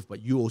have a gift,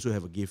 but you also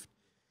have a gift.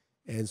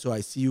 And so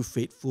I see you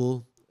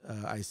faithful.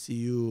 I see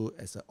you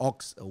as an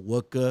ox, a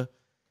worker,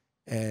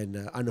 and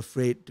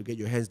unafraid to get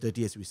your hands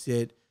dirty, as we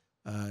said.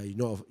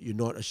 You're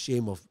not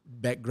ashamed of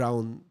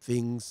background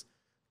things,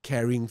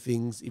 carrying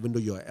things, even though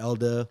you're an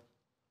elder.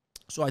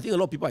 So I think a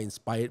lot of people are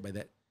inspired by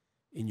that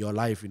in your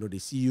life. They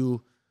see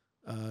you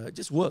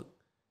just work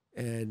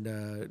and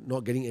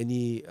not getting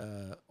any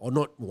or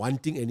not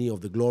wanting any of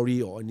the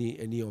glory or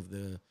any of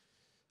the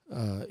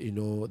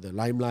the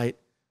limelight,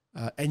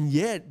 and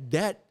yet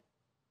that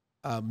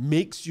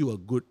makes you a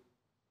good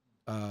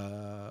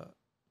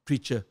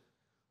preacher,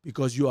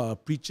 because you are a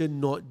preacher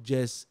not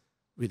just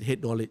with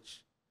head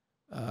knowledge.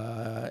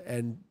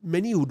 And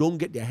many who don't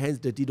get their hands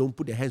dirty, don't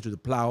put their hands to the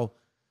plow,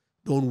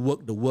 don't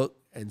work the work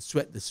and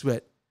sweat the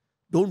sweat,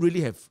 don't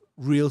really have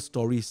real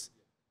stories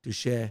to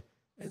share.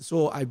 And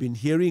so I've been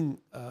hearing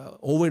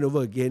over and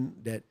over again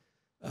that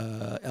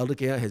Elder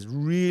Kien Yiak has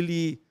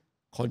really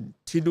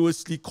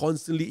continuously,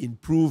 constantly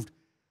improved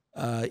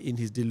in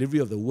his delivery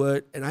of the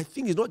word. And I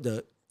think it's not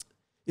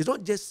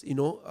just,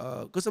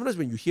 because sometimes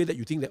when you hear that,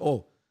 you think that,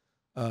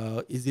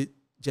 is it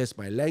just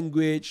my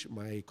language,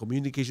 my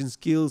communication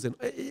skills, and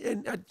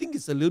I think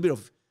it's a little bit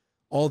of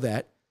all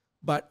that.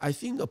 But I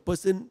think a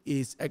person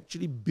is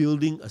actually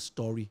building a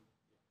story.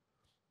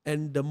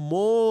 And the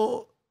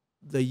more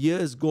the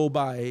years go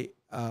by,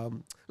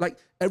 like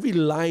every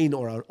line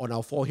on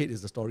our forehead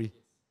is a story.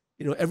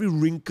 You know, every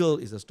wrinkle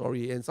is a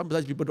story. And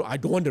sometimes people I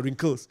don't want the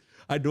wrinkles.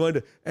 I don't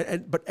want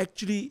but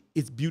actually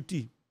it's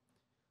beauty.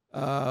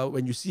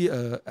 When you see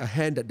a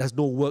hand that does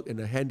not work and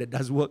a hand that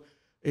does work,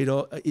 you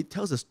know, it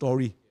tells a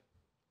story.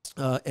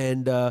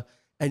 And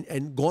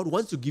God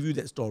wants to give you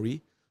that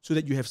story so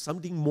that you have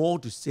something more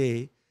to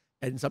say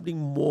and something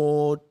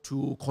more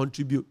to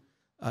contribute.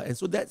 And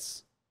so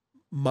that's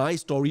my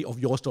story of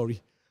your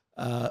story,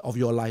 of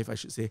your life, I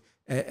should say.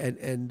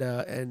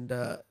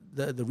 The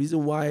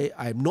reason why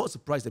I'm not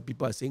surprised that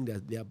people are saying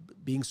that they are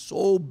being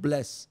so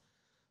blessed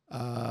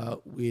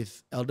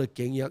with Elder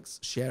Kien Yiak's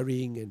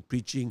sharing and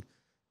preaching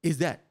is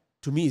that,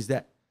 to me, is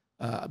that.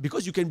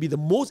 Because you can be the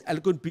most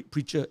eloquent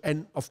preacher,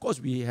 and of course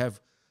we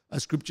have a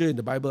scripture in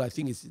the Bible, I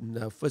think it's in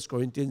 1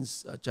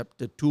 Corinthians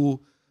chapter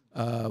 2,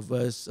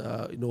 verse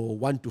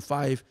 1 to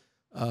 5.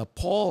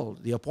 Paul,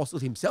 the apostle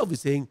himself, is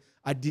saying,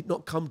 I did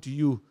not come to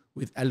you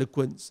with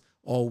eloquence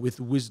or with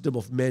wisdom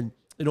of men.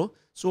 You know,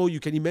 so you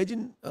can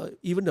imagine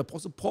even the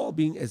apostle Paul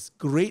being as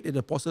great an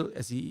apostle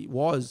as he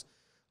was,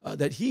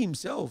 that he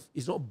himself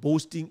is not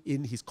boasting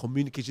in his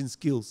communication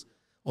skills.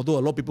 Although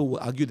a lot of people will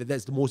argue that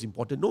that's the most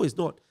important. No, it's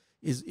not.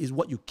 Is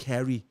what you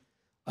carry,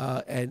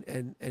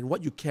 and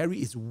what you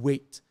carry is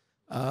weight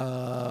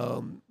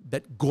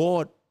that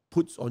God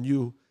puts on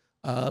you,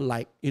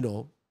 like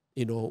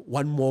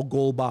one more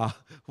gold bar,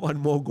 one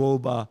more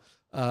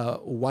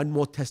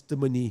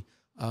testimony,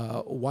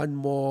 one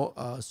more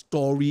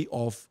story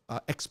of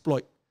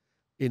exploit,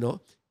 and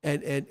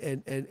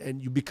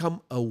you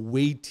become a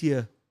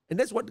weightier, and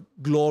that's what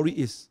glory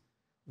is.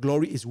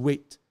 Glory is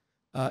weight,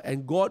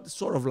 and God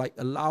sort of like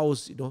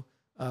allows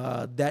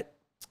that.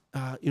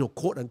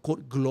 Quote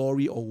unquote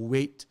glory or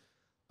weight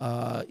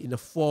in the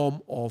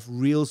form of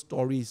real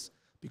stories,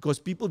 because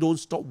people don't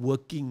stop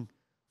working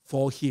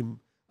for him.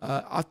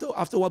 After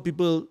a while,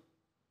 people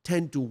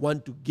tend to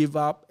want to give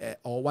up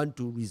or want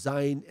to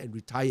resign and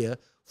retire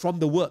from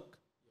the work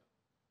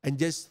and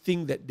just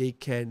think that they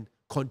can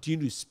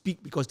continue to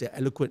speak because they're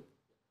eloquent.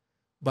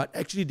 But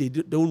actually, they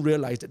don't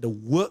realize that the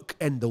work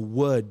and the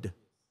word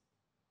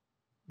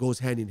goes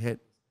hand in hand.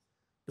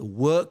 The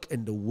work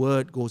and the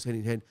word goes hand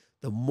in hand.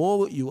 The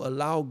more you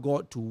allow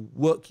God to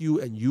work you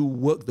and you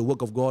work the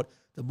work of God,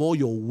 the more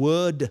your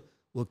word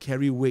will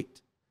carry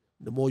weight.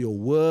 The more your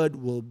word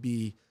will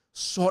be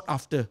sought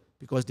after,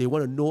 because they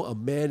want to know a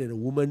man and a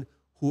woman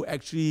who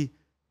actually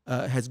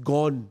has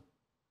gone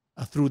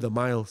through the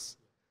miles,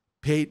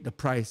 paid the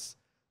price.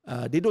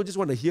 They don't just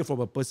want to hear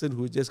from a person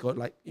who just got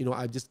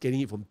I'm just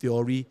getting it from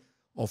theory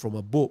or from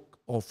a book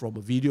or from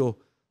a video.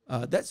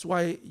 That's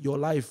why your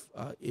life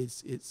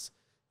it's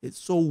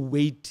so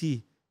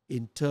weighty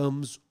in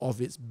terms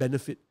of its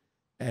benefit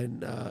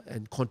and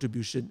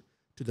contribution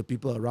to the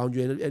people around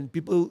you. And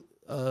people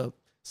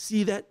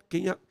see that,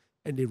 Kien Yiak,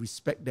 and they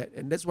respect that.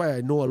 And that's why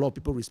I know a lot of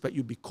people respect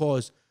you,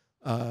 because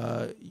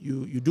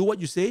you do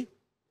what you say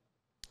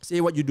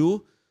what you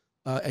do,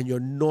 and you're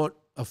not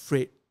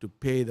afraid to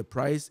pay the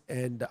price.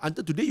 And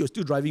until today, you're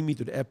still driving me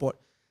to the airport.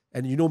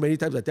 And many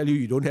times I tell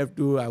you don't have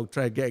to. I'll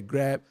try to get a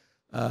Grab.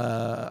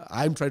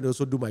 I'm trying to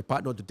also do my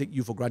part not to take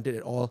you for granted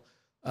at all.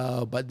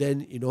 But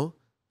then, you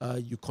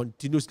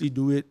continuously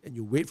do it, and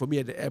you wait for me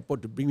at the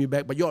airport to bring me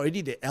back. But you're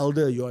already the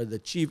elder. You're the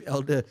chief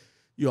elder.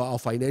 You're our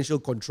financial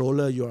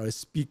controller. You're a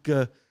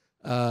speaker,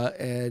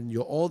 and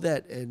you're all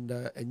that.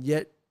 And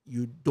yet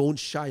you don't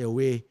shy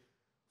away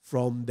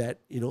from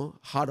that,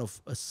 heart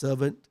of a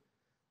servant.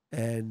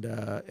 And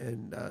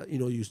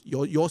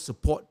your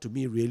support to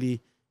me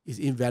really is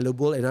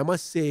invaluable. And I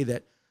must say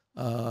that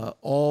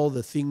all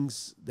the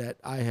things that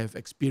I have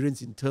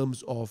experienced in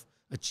terms of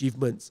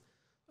achievements,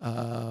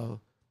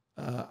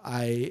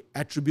 I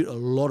attribute a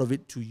lot of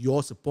it to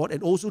your support,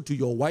 and also to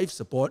your wife's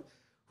support,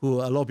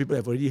 who a lot of people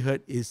have already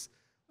heard is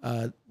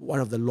one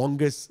of the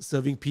longest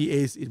serving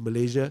PAs in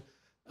Malaysia.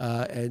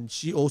 And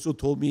she also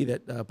told me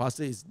that,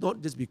 Pastor, it's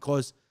not just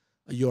because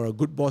you're a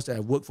good boss that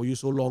I've worked for you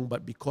so long,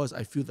 but because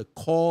I feel the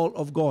call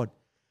of God.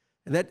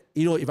 And that,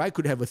 if I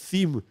could have a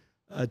theme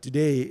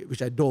today,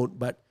 which I don't,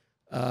 but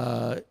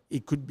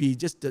it could be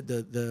just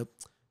the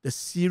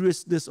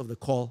seriousness of the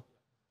call.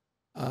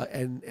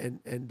 And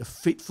the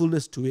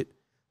faithfulness to it.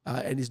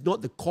 And it's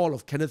not the call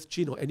of Kenneth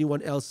Chin or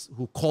anyone else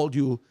who called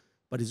you,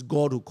 but it's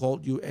God who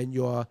called you. And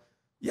you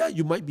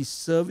might be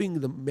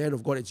serving the man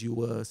of God, as you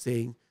were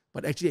saying,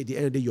 but actually at the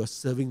end of the day, you're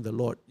serving the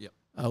Lord,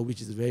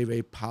 which is a very,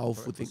 very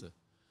powerful thing. Pastor.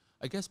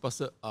 I guess,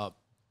 Pastor, I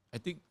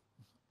think,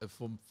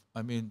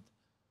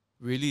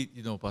 really,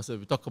 Pastor,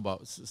 we talk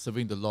about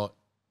serving the Lord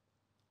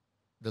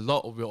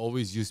will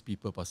always use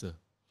people, Pastor.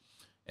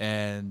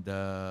 And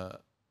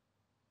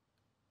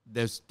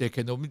there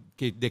can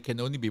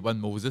only be one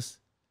Moses,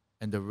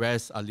 and the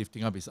rest are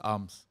lifting up his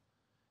arms.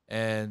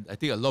 And I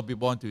think a lot of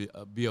people want to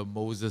be a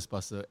Moses,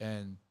 Pastor.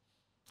 And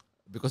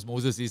because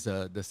Moses is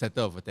the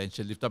center of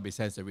attention. Lift up his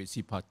hands, the Red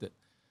Sea parted.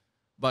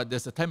 But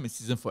there's a time and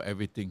season for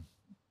everything.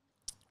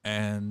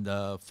 And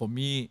for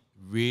me,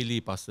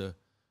 really, Pastor,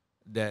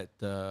 that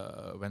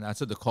when I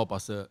answered the call,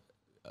 Pastor,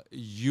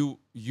 you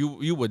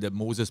were the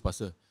Moses,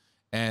 Pastor.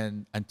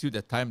 And until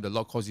that time, the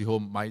Lord calls you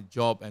home. My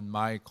job and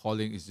my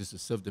calling is just to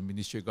serve the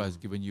ministry God has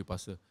given you,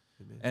 Pastor.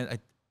 Amen.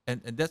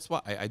 And that's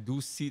why I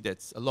do see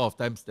that a lot of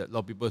times that a lot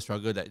of people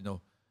struggle that,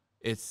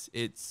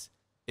 it's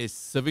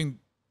serving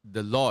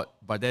the Lord,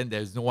 but then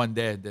there's no one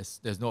there.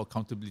 There's no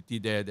accountability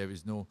there. There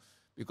is no,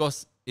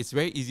 because it's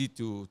very easy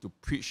to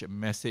preach a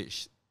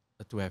message,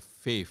 to have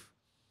faith.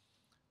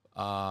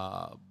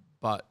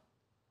 But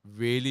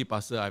really,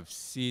 Pastor, I've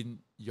seen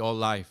your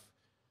life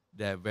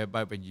that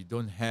whereby when you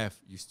don't have,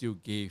 you still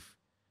gave.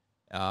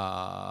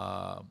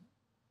 And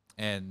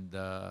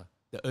the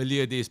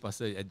earlier days,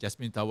 Pastor, at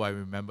Jasmine Tower, I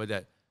remember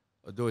that,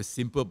 although it's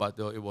simple, but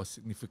though it was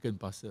significant,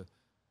 Pastor.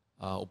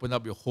 Open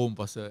up your home,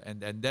 Pastor,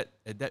 and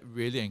that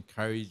really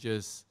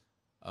encourages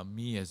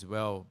me as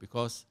well,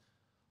 because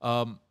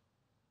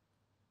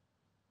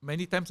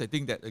many times I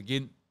think that,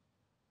 again,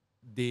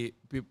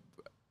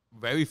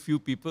 very few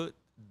people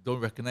don't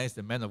recognize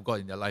the man of God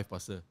in their life,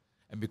 Pastor.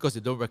 And because they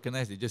don't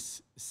recognize, they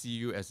just see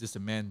you as just a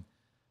man.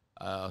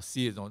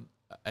 See it on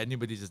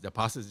anybody, just the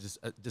pastor is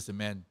just a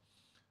man.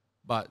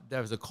 But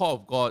there's a call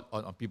of God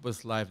on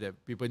people's life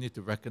that people need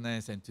to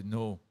recognize and to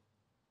know.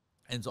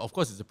 And so, of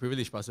course, it's a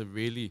privilege, Pastor,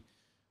 really,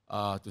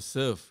 to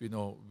serve.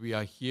 We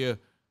are here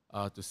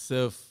to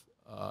serve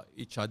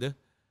each other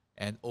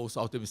and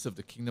also ultimately serve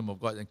the kingdom of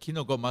God. And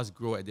kingdom of God must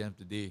grow at the end of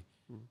the day.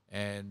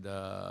 And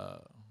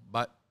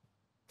but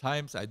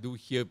times I do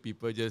hear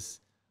people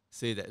just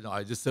say that,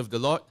 I just serve the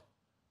Lord.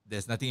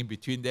 There's nothing in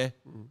between there.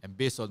 And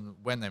based on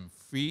when I'm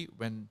free,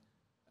 when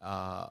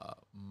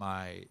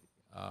my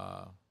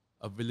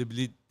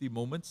availability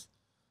moments.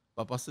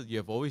 But Pastor, you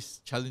have always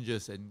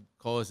challenges and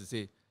calls to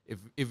say,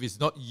 if it's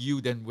not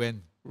you, then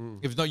when?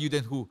 If it's not you,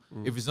 then who?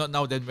 If it's not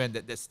now, then when?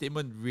 That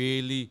statement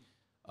really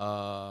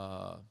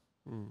sort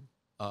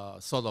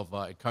of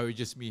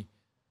encourages me.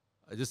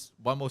 Just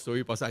one more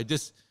story, Pastor. I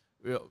just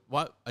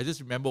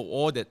remember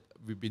all that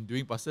we've been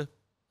doing, Pastor.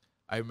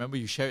 I remember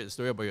you shared a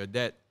story about your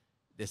dad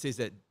that says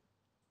that,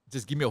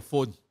 just give me your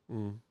phone.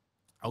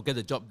 I'll get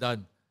the job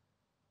done.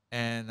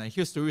 And I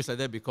hear stories like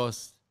that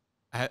because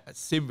I have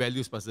same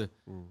values, Pastor.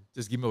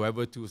 Just give me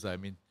whatever tools. I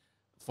mean,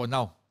 for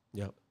now,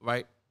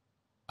 right?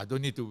 I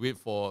don't need to wait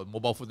for a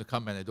mobile phone to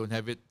come and I don't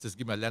have it. Just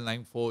give me a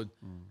landline phone.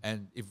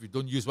 And if we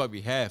don't use what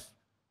we have,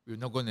 we're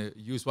not going to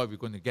use what we're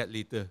going to get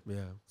later.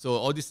 So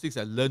all these things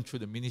I learned through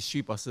the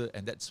ministry, Pastor,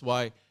 and that's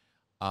why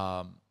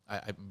I'm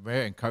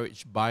very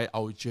encouraged by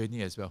our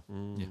journey as well.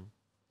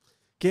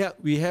 Okay,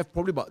 we have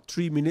probably about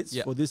 3 minutes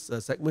for this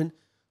segment.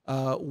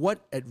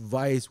 What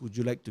advice would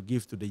you like to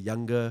give to the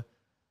younger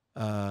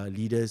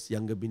leaders,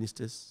 younger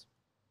ministers?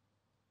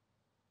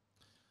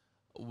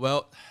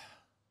 Well,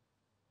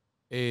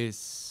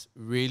 is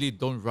really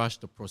don't rush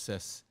the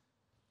process.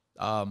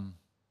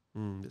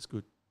 That's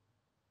good.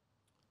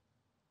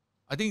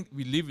 I think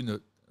we live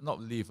in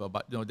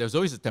but there's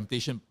always a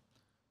temptation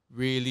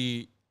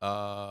really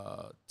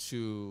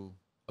to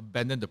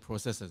abandon the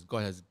process as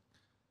God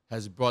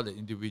has brought the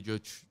individual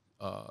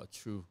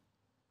through.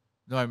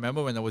 I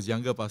remember when I was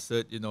younger,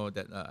 Pastor,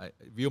 that I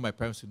view my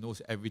parents who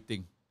knows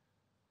everything.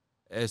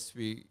 As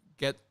we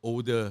get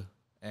older,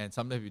 and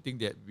sometimes we think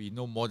that we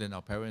know more than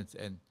our parents,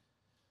 and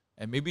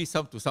maybe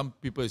to some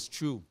people it's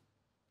true,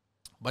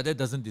 but that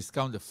doesn't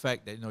discount the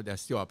fact that they're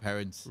still our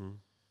parents.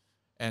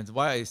 And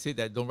why I say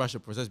that don't rush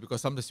the process,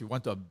 because sometimes we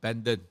want to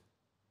abandon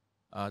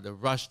the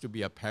rush to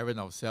be a parent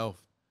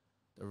ourselves,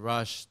 the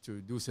rush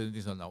to do certain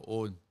things on our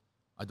own.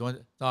 I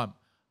don't want.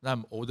 Now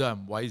I'm older,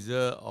 I'm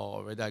wiser,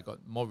 or whether I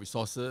got more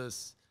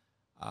resources,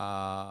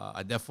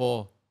 and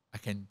therefore I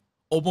can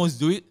almost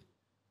do it,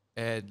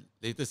 and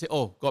later say,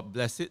 "Oh, God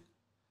bless it."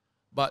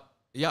 But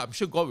yeah, I'm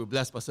sure God will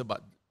bless, Pastor.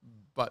 But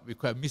we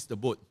could have missed the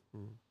boat.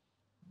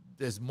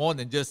 There's more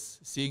than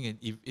just seeing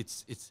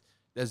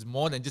there's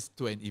more than just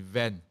to an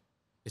event.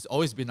 It's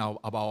always been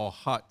about our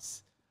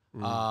hearts.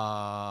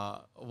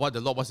 What the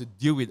Lord wants to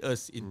deal with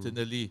us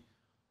internally.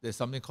 There's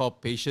something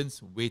called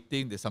patience,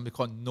 waiting. There's something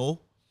called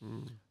no.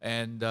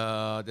 And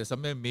there's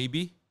something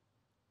maybe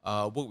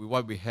work with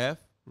what we have.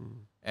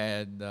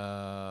 And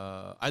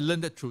I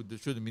learned that through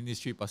the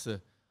ministry,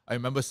 Pastor. I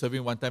remember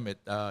serving one time at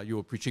you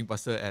were preaching,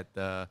 Pastor,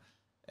 then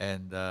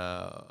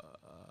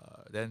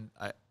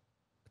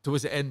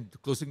towards the end,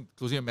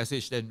 closing a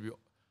message, then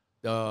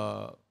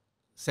the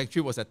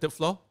sanctuary was at 3rd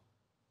floor,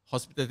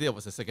 hospitality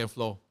was the 2nd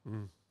floor.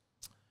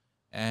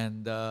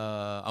 And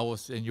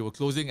you were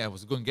closing, I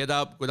was going to get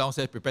up, go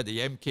downstairs, prepare the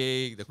yam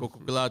cake, the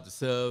Coca-Cola to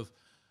serve.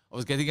 I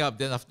was getting up,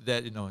 then after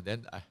that,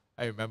 then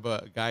I remember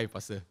a guy,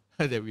 Pastor,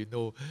 that we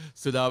know,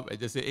 stood up and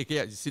just said,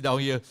 "Hey, you sit down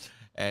here,"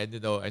 and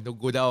and don't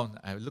go down.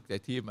 I looked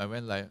at him, I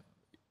went like,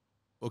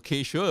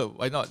 "Okay, sure,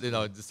 why not?"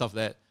 Stuff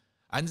like that.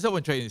 I understand what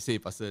I'm trying to say,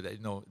 Pastor, that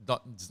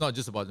it's not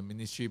just about the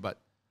ministry, but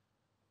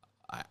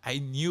I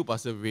knew,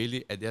 Pastor,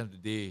 really at the end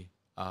of the day,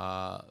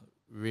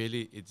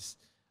 really it's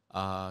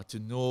to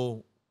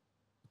know,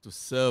 to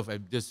serve,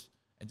 and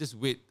just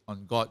wait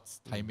on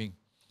God's timing,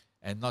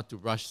 and not to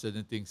rush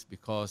certain things,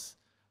 because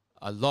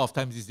a lot of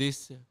times these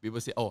days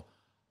people say, "Oh,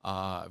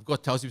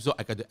 God tells you so,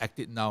 I got to act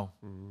it now."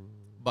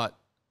 But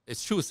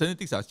it's true, certain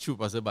things are true,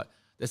 Pastor. But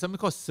there's something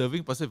called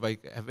serving, Pastor. If I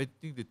have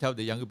anything to tell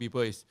the younger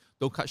people is,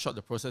 don't cut short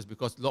the process,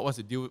 because Lord wants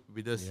to deal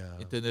with us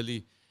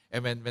internally.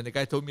 And when the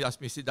guy told me,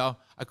 asked me to sit down,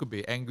 I could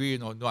be angry,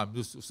 no, I'm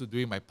just also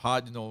doing my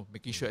part,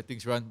 making sure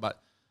things run,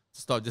 but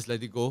stop, just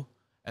let it go.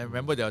 And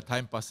remember, there were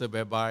times, Pastor,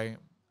 whereby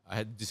I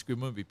had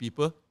disagreement with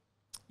people.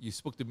 You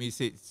spoke to me,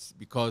 said it's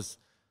because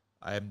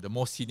I am the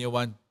most senior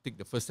one. Take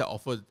the first step,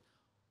 offer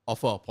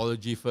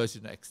apology first,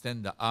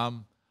 extend the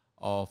arm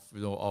of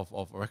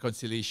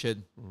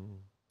reconciliation.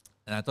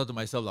 And I thought to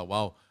myself, like,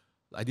 wow,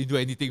 I didn't do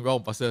anything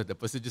wrong, Pastor. The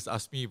person just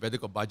asked me whether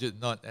got budget or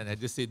not, and I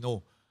just said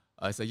no.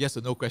 It's a yes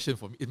or no question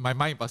for me in my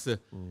mind, Pastor.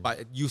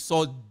 But you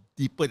saw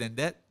deeper than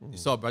that. You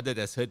saw a brother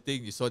that's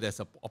hurting. You saw there's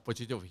an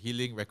opportunity of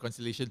healing,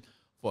 reconciliation,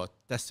 for a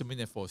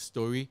testimony and for a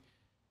story.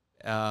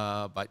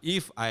 But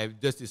if I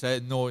just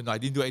decided, no, I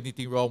didn't do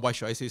anything wrong, why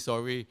should I say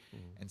sorry?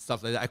 And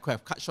stuff like that, I could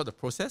have cut short the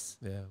process.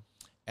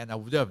 And I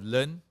would have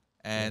learned.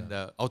 And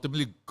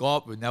ultimately,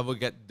 God will never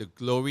get the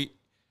glory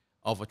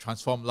of a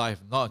transformed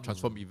life, not a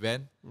transformed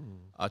event,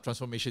 a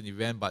transformation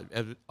event, but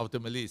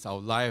ultimately it's our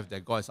life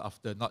that God is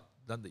after, not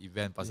the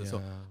event, Pastor.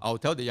 So I'll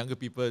tell the younger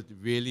people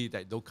really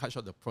that don't cut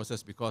short the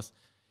process, because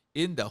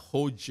in the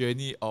whole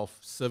journey of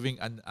serving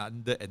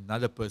under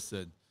another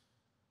person,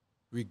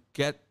 we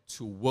get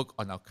to work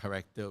on our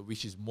character,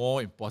 which is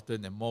more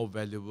important and more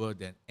valuable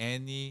than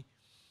any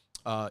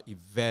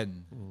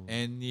event,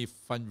 any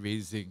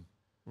fundraising,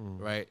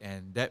 right?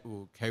 And that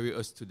will carry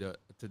us to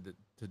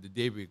the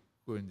day we're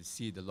going to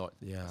see the Lord.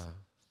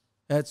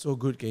 That's so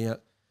good, Kien Yiak.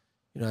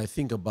 I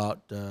think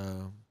about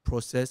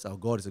process. Our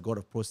God is a God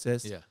of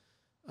process.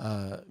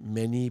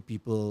 Many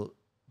people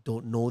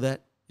don't know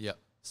that.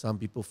 Some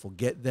people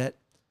forget that.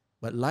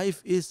 But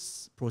life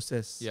is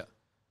process.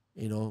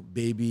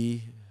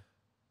 Baby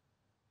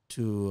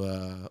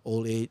to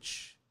old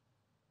age,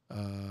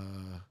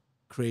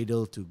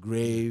 cradle to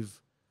grave.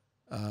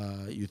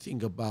 You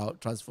think about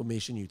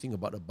transformation, you think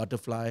about a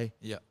butterfly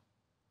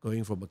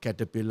going from a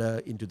caterpillar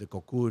into the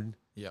cocoon.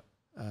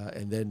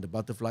 And then the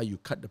butterfly, you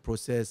cut the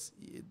process,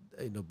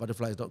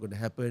 butterfly is not going to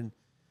happen.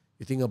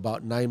 You think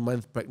about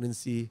 9-month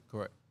pregnancy.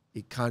 Correct.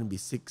 It can't be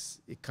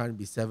 6, it can't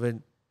be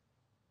 7,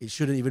 it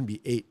shouldn't even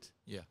be 8.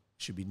 It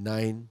should be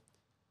 9.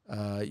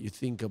 You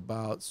think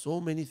about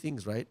so many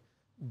things, right?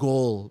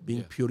 Gold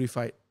being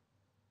purified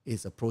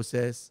is a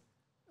process.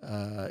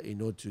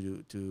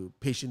 To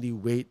patiently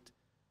wait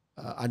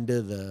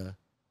under the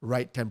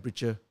right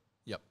temperature.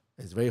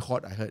 It's very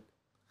hot, I heard,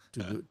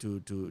 to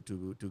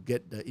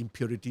get the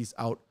impurities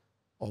out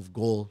of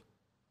gold.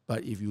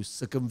 But if you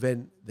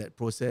circumvent that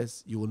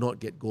process, you will not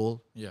get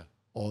gold.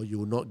 Or you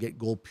will not get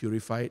gold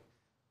purified.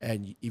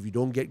 And if you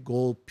don't get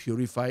gold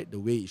purified the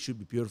way it should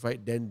be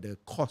purified, then the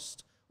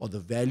cost or the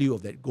value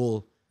of that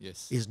gold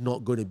is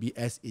not going to be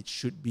as it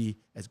should be,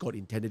 as God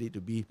intended it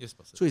to be.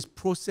 So it's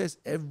process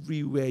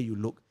everywhere you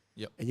look.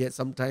 And yet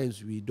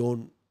sometimes we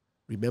don't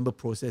remember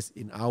process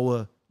in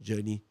our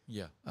journey.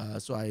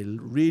 So I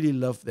really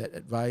love that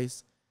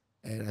advice,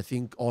 and I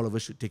think all of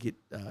us should take it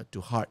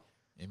to heart.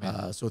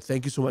 So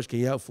thank you so much,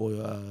 Kien Yiak,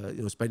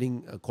 for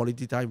spending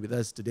quality time with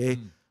us today.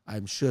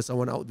 I'm sure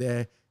someone out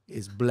there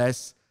is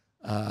blessed,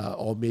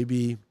 or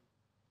maybe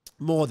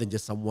more than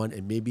just someone,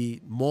 and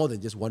maybe more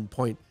than just one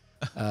point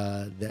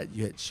that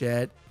you had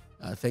shared.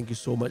 Thank you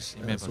so much,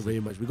 so very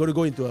much. We're going to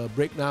go into a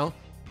break now,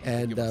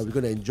 and we're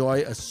going to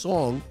enjoy a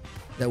song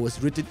that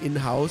was written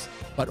in-house,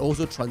 but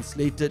also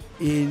translated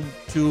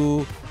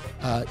into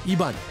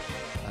Iban.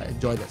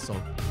 Enjoy that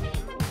song.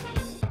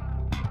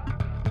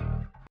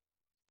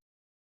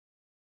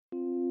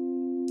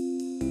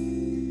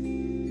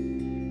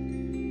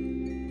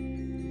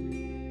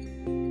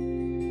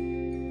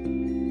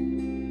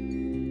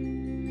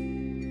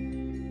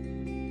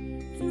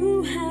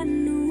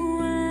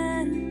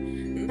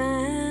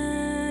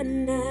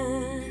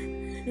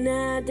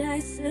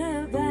 Nadai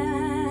sebakan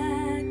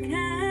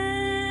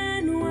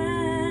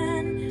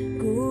wan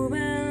ku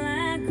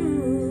berlaku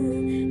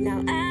nau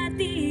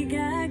arti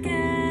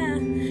gagal.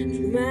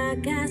 Terima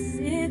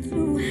kasih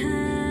Tuhan,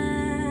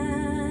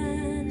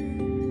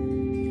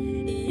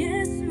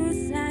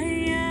 Yesus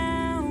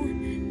sayang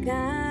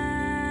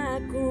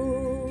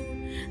kaku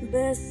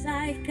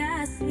besar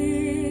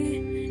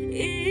kasih.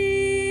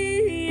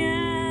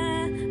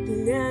 Ia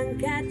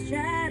mengangkat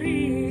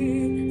jari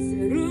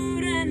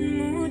seru dan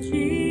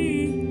muji.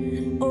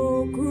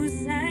 Oh, ku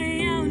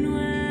sayang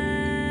Tuhan.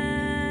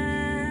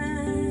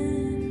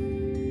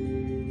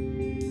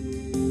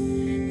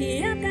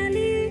 Tiap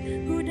kali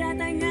ku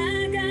datang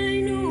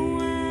ngagai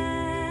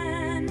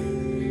Nuan,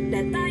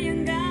 data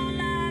yang kau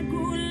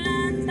lagu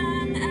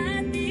lantang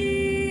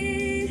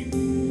hati.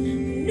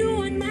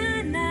 Nuan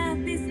mana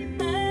bisi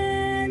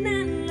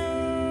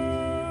penanglo,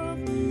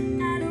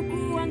 lalu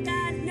ku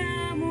angkat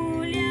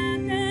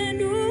ngemulia ke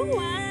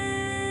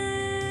Nuan.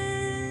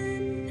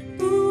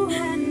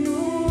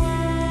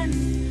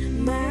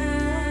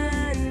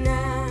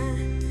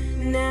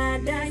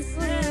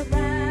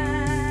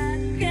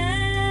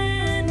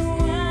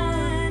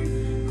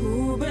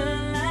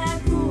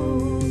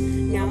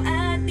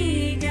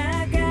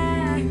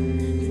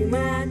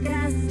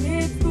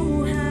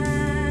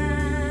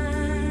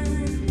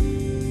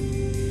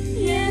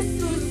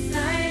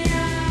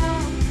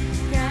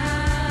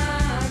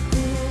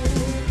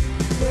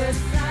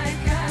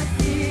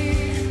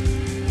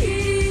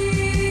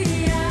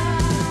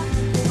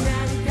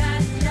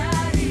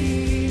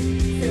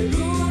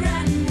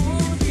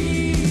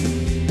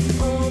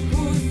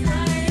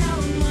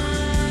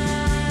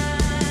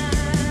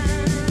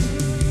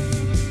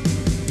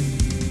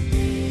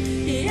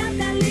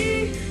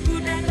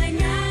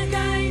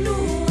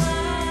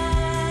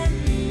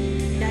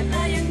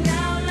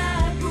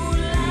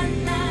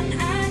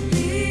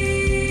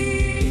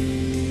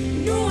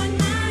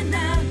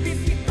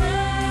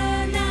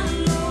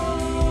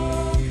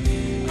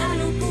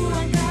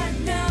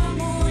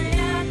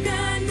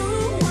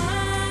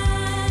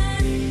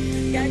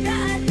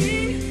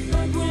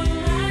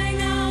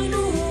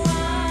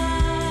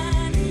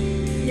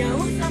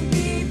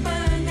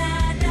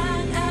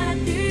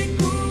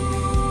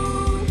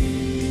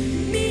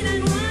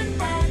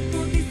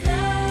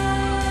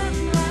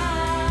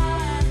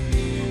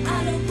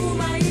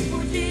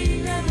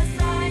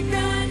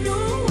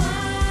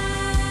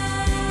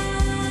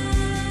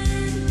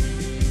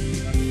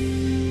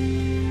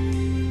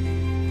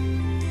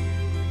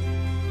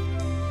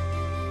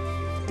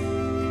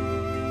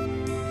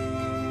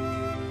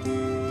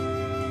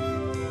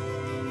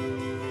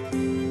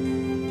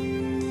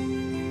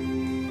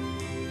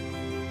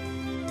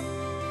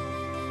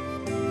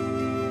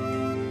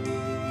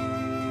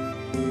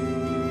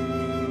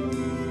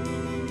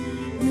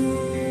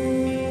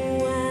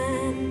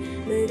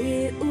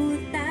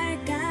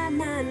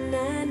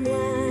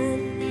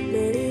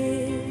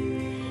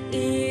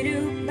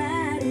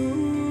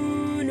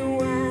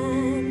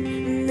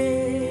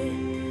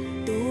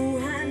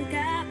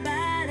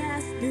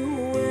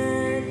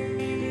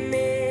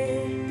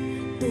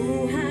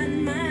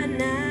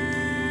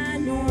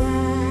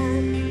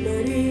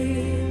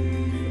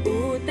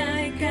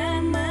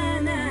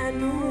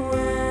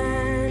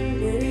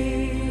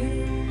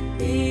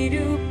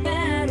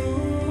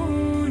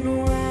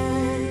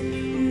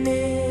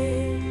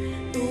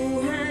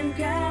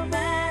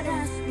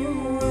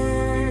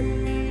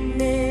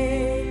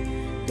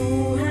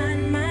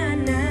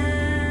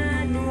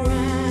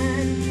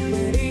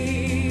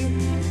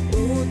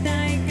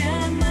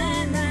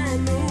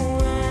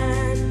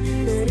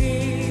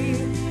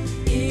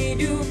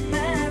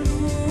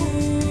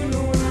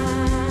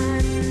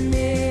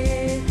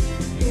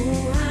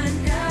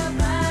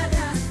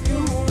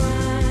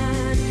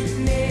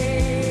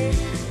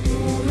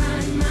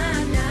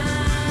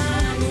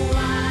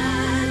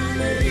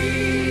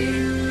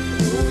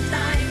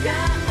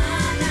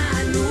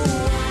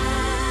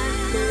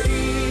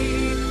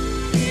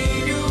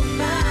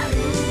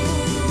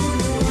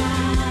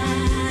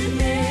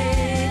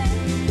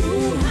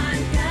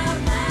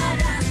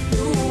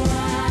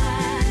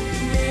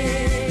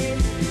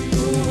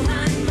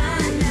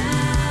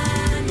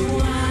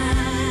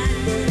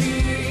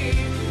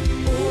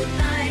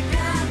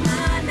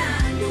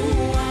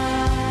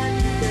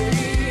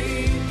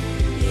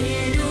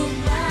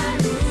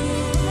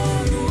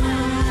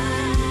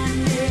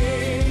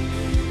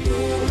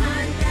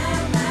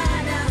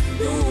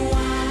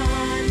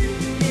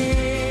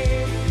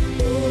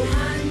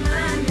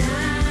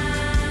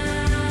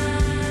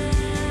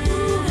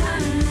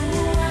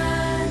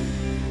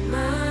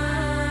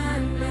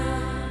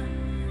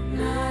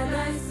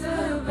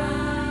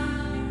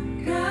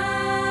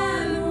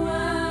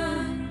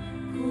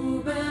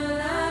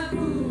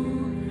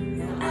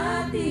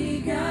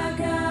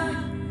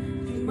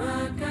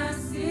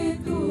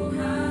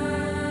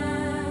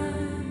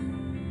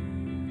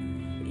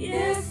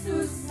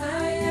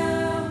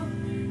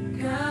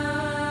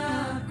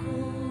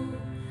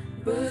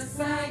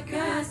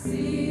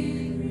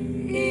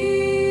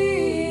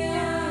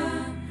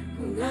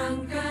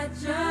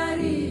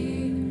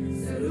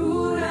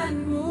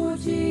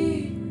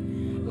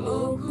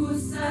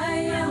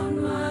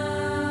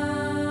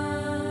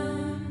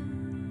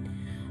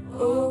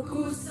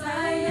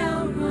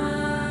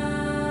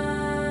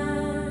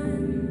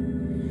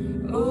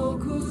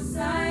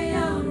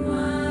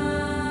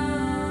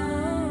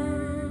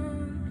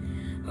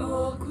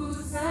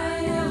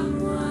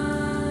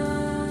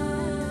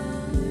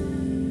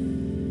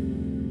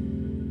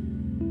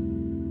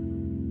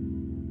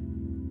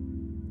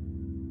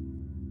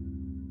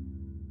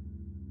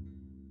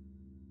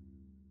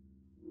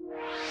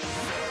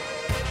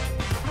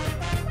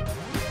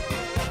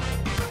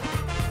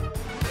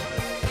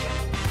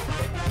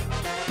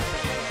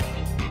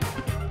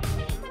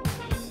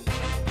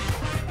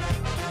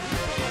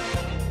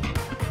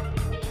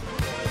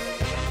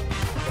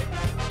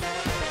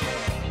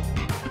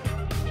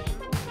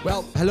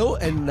 Well, hello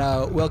and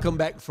welcome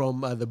back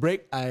from the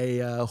break.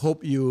 I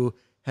hope you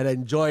had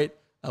enjoyed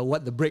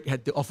what the break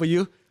had to offer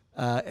you.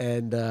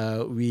 And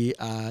we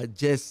are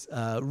just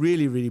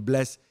really, really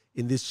blessed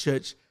in this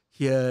church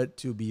here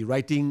to be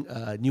writing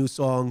new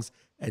songs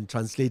and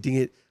translating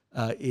it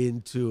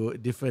into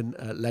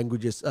different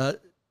languages.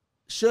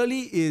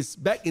 Shirley is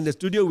back in the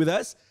studio with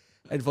us.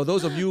 And for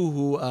those of you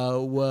who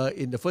were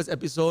in the first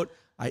episode,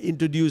 I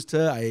introduced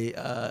her,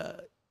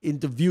 I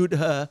interviewed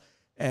her.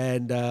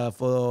 And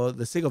for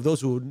the sake of those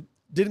who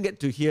didn't get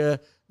to hear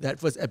that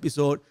first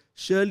episode,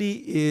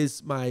 Shirley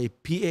is my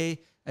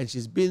PA, and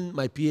she's been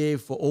my PA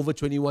for over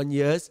 21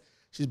 years.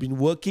 She's been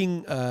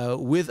working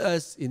with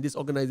us in this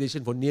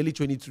organization for nearly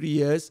 23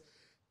 years.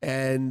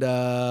 And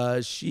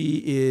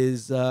she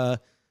is,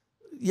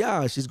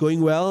 she's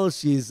going well.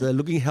 She's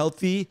looking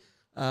healthy.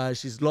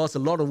 She's lost a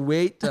lot of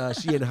weight,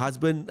 she and her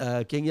husband,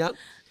 Kien Yiak.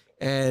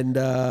 And,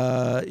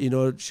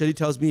 Shirley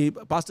tells me,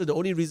 Pastor, the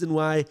only reason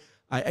why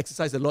I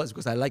exercise a lot is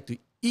because I like to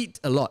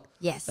eat a lot.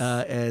 Yes.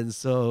 And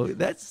so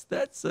that's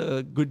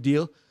a good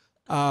deal.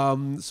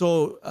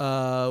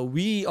 So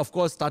we, of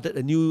course, started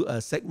a new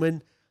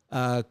segment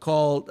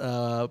called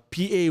PA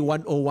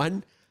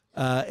 101.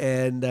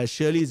 And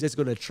Shirley is just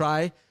going to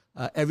try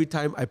every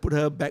time I put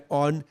her back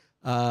on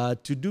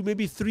to do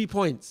maybe 3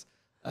 points.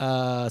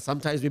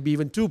 Sometimes maybe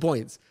even 2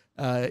 points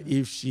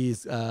if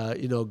she's,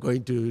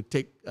 going to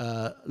take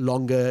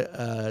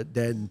longer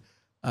than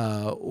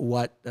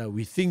what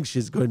we think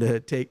she's going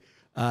to take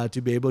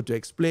to be able to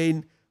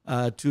explain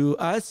to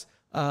us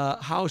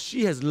how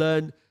she has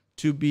learned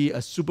to be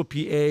a super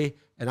PA.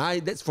 And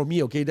that's for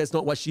me, okay? That's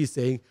not what she's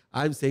saying.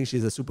 I'm saying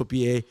she's a super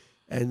PA,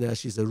 and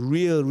she's a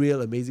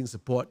real amazing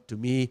support to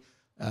me.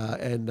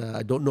 And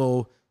I don't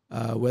know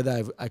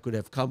whether I could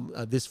have come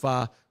this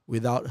far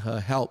without her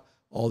help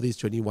all these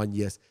 21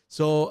 years.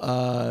 So,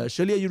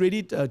 Shirley, are you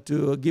ready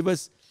to give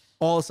us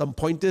all some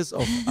pointers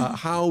of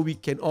how we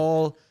can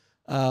all,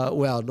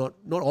 not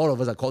all of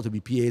us are called to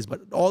be PAs,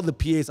 but all the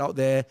PAs out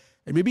there,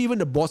 and maybe even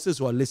the bosses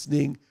who are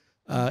listening,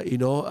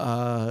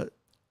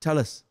 tell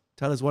us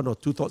 1 or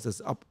 2 thoughts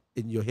that's up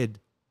in your head.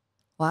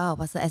 Wow,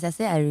 Pastor, as I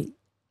said,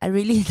 I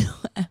really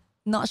I'm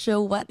not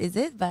sure what is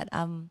it, but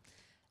I'm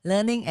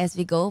learning as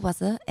we go,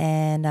 Pastor.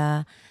 And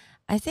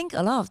I think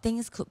a lot of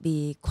things could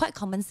be quite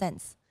common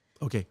sense.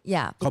 Okay.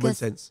 Yeah. Common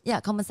sense.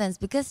 Yeah, common sense,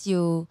 because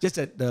you... Just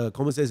that the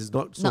common sense is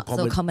not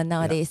so common.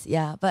 Nowadays,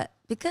 yeah. But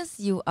because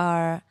you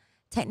are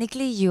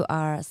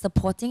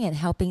supporting and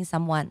helping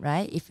someone,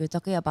 right? If you're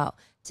talking about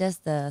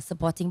just the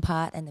supporting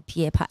part and the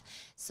PA part.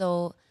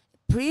 So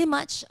pretty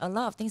much a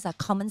lot of things are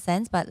common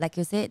sense, but like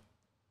you said,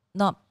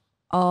 not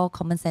all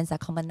common sense are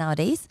common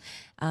nowadays.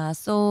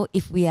 So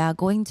if we are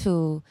going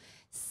to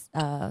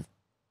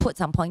put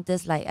some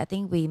pointers, like I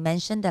think we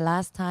mentioned the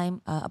last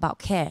time about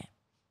care.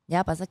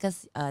 Yeah,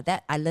 because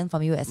that I learned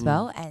from you as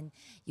well, and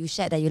you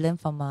shared that you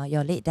learned from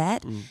your late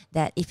dad,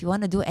 that if you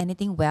want to do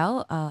anything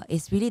well,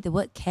 it's really the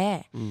word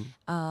care.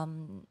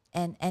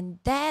 And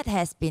that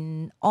has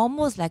been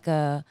almost like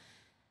a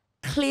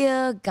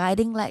clear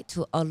guiding light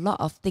to a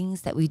lot of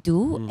things that we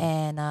do,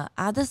 and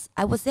others,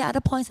 I would say other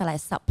points are like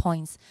sub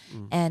points,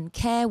 and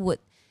care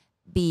would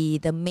be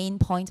the main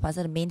point,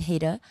 the main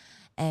header.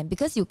 And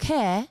because you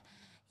care,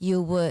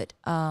 you would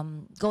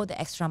go the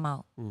extra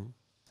mile.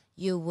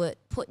 You would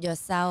put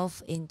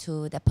yourself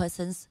into the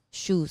person's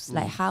shoes,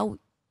 like how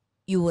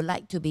you would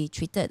like to be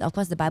treated. Of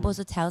course, the Bible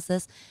also tells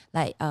us,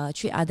 like,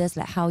 treat others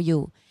like how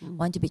you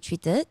want to be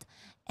treated.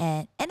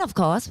 And of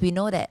course, we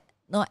know that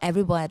not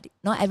everybody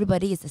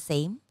is the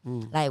same.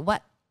 Like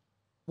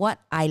what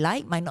I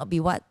like might not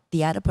be what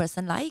the other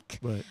person like.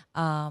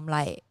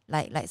 Right.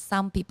 Like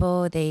some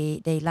people,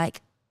 they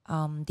like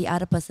the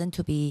other person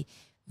to be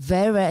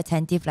very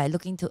attentive, like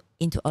looking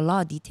into a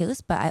lot of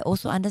details. But I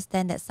also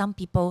understand that some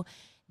people,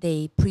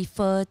 they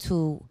prefer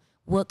to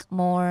work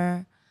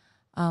more,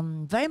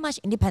 very much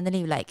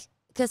independently, like,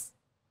 because,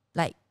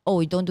 like,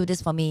 oh, you don't do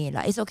this for me,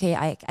 like, it's okay,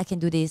 I can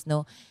do this,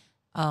 no.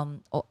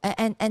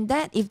 And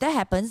that, if that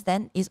happens,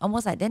 then it's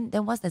almost like, then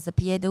what does a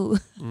PA do?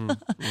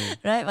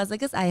 Right?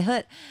 Because I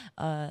heard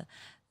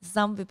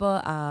some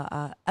people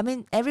are, I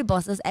mean,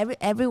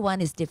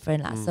 everyone is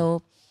different.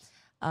 So,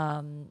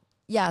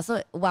 yeah,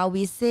 so while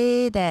we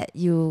say that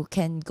you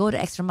can go the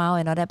extra mile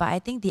and all that, but I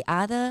think the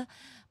other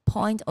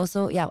point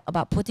also,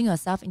 about putting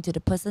yourself into the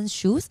person's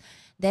shoes,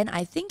 then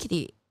I think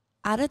the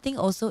other thing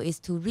also is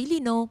to really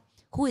know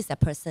who is that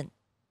person.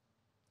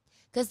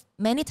 Because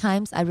many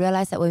times I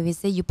realize that when we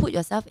say you put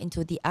yourself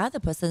into the other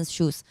person's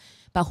shoes,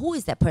 but who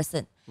is that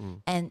person?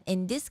 And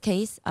in this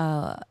case,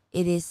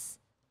 it is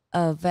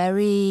a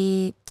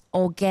very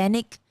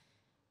organic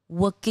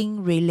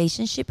working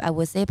relationship, I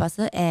would say,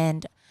 Pastor.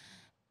 And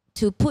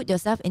to put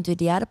yourself into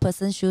the other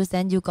person's shoes,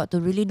 then you got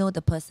to really know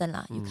the person.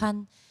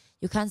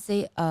 You can't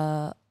say,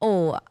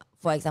 oh,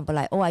 for example,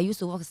 like, oh, I used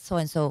to work with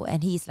so-and-so,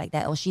 and he's like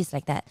that, or she's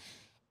like that.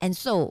 And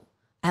so,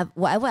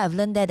 whatever I've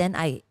learned there, then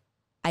I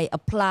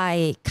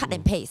apply, cut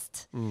and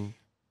paste,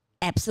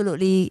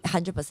 absolutely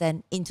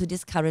 100% into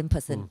this current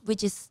person,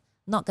 which is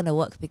not going to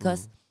work,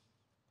 because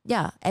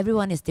yeah,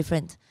 everyone is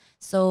different.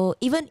 So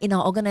even in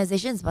our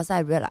organizations, Pastor, I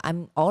realize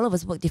all of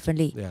us work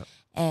differently. Yeah.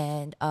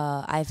 And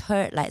I've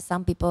heard like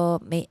some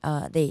people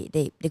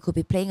they could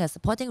be playing a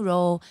supporting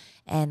role,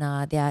 and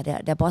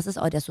their bosses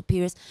or their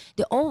superiors,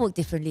 they all work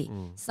differently.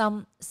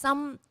 Some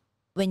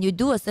when you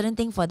do a certain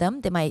thing for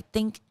them, they might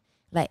think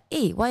like,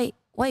 hey, why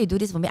you do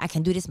this for me? I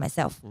can do this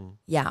myself.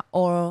 Yeah,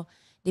 or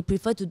they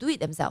prefer to do it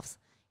themselves,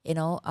 you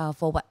know,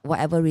 for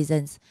whatever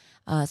reasons.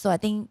 So I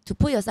think to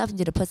put yourself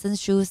into the person's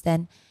shoes,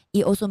 then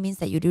it also means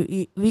that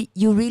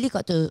you really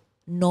got to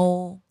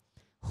know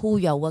who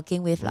you're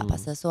working with,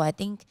 Pastor. So I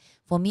think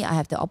for me, I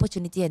have the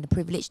opportunity and the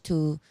privilege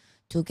to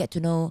get to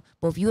know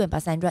both you and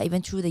Pastor Andrea,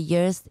 even through the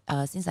years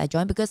since I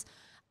joined, because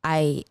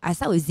I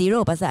start with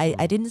zero, Pastor.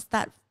 I didn't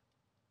start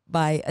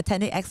by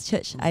attending X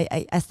Church.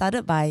 I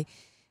started by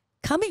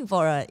coming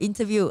for an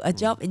interview, a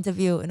job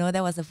interview. You know,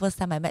 that was the first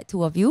time I met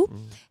two of you.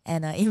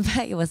 And in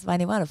fact, it was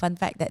funny. One of the fun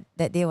fact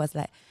that day was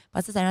like,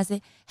 Pastor Sarah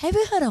said, have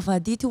you heard of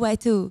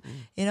D2Y2?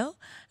 You know?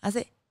 I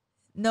said,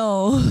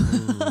 no.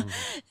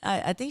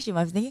 I think she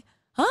must be thinking,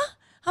 huh?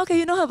 How can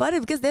you know about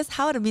it? Because that's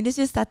how the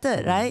ministry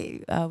started,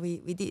 right?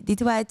 We did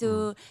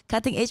D2Y2,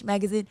 Cutting Edge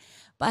magazine.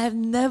 But I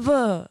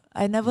never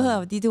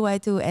heard of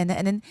D2Y2. And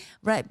then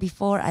right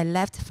before I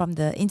left from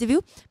the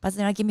interview, Pastor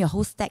Sarah gave me a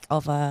whole stack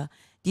of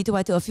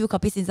D2Y2, a few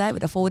copies inside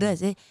with a folder. I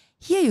say,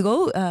 here you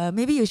go.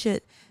 Maybe you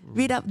should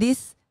read up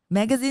these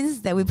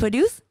magazines that we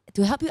produce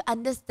to help you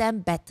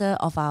understand better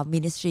of our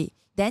ministry.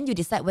 Then you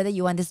decide whether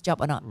you want this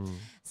job or not.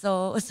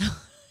 So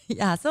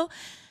I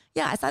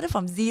started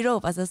from zero,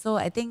 Pastor. So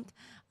I think,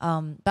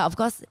 but of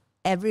course,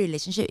 every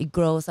relationship, it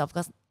grows. So of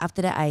course,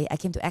 after that, I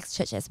came to X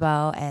Church as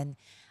well. And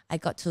I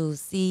got to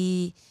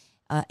see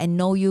and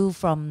know you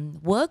from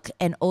work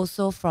and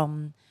also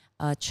from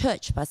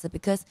church, Pastor,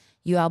 because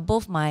you are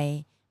both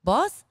my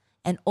boss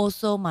and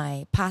also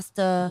my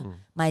pastor,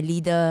 my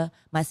leader,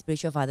 my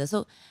spiritual father.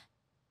 So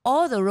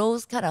all the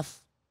roles kind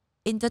of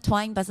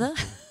intertwined, Pastor.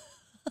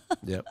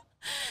 Yep.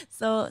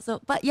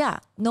 But yeah,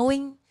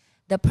 knowing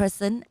the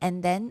person,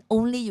 and then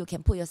only you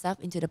can put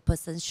yourself into the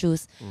person's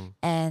shoes,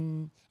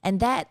 and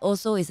that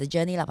also is a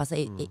journey, like Pastor.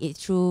 It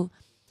through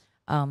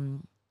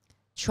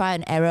try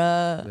and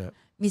error,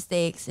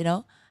 mistakes, you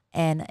know,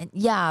 and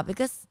yeah,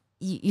 because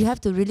you have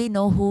to really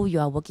know who you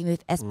are working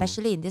with,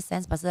 especially in this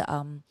sense, Pastor.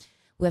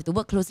 We have to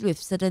work closely with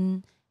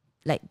certain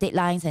like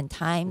deadlines and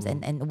times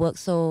and work.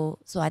 So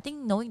I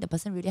think knowing the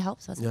person really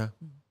helps us.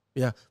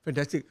 Yeah,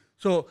 fantastic.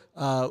 So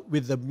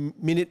with the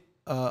minute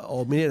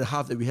or minute and a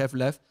half that we have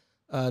left,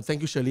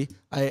 thank you, Shirley.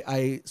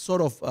 I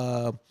sort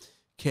of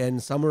can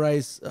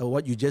summarize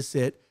what you just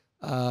said.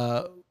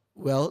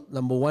 Well,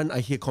 number one, I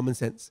hear common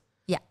sense.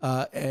 Yeah.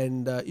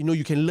 And you know,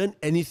 you can learn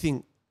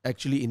anything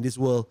actually in this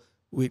world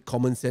with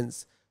common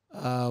sense.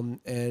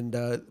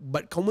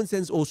 But common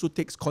sense also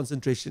takes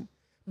concentration.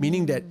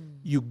 Meaning that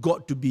you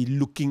got to be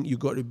looking, you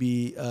got to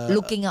be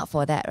looking out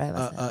for that,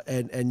 right?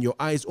 And your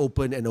eyes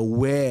open and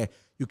aware.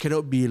 You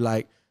cannot be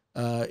like,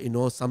 you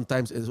know,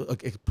 sometimes,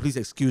 please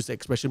excuse the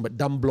expression, but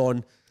dumb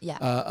blonde. Yeah.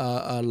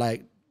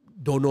 Like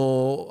don't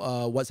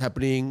know what's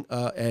happening,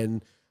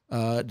 and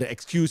the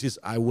excuse is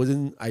I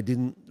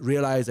didn't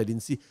realize, I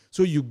didn't see.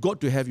 So you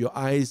got to have your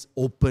eyes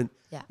open.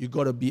 Yeah. You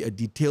got to be a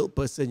detailed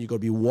person. You got to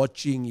be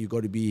watching. You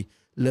got to be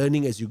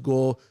learning as you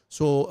go.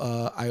 So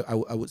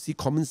I would see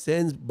common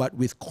sense, but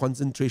with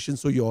concentration.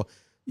 So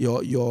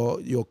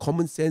your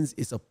common sense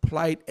is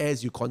applied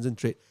as you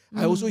concentrate.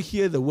 I also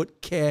hear the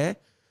word care,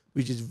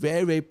 which is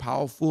very, very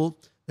powerful.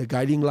 The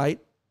guiding light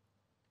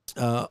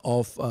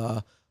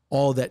of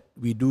all that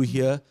we do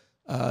here.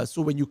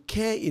 So when you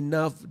care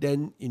enough,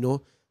 then you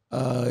know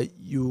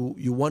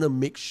you want to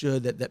make sure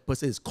that that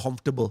person is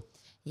comfortable.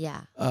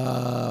 Yeah.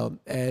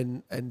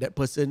 And that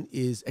person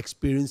is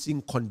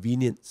experiencing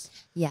convenience.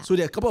 Yeah. So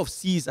there are a couple of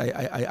C's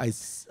I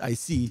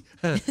see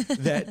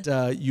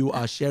that you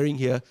are sharing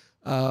here.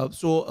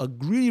 So a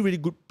really, really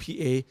good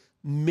PA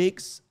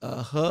makes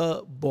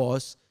her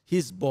boss,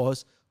 his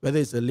boss, whether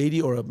it's a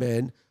lady or a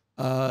man,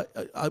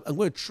 I'm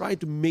going to try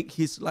to make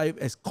his life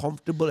as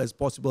comfortable as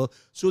possible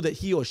so that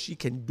he or she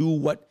can do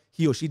what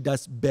he or she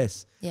does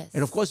best. Yes.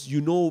 And of course, you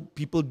know,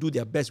 people do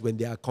their best when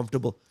they are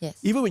comfortable. Yes.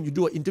 Even when you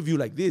do an interview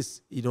like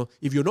this, you know,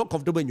 if you're not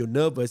comfortable and you're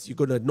nervous, you're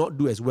going to not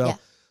do as well.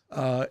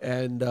 Yeah.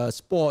 And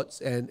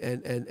sports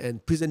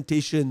and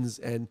presentations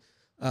and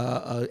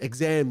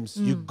exams,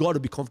 you got to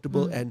be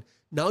comfortable. And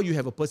now you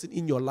have a person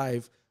in your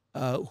life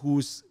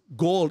whose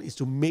goal is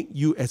to make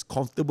you as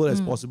comfortable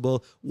as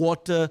possible.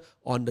 Water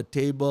on the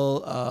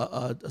table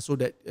so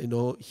that, you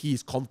know, he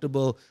is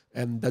comfortable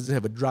and doesn't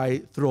have a dry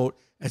throat,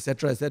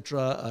 etc.,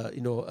 etc. You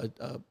know,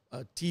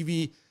 a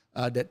TV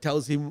that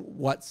tells him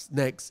what's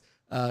next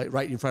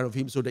right in front of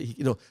him, so that he,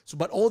 you know. So,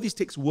 but all this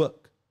takes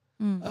work.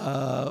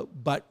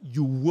 But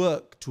you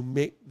work to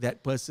make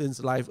that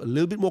person's life a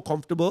little bit more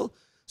comfortable,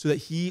 so that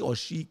he or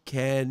she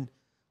can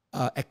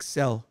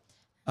excel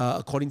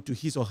according to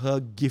his or her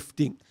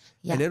gifting.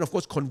 Yeah. And then, of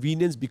course,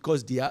 convenience,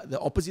 because the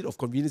opposite of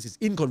convenience is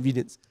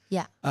inconvenience.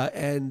 Yeah.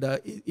 And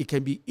it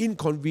can be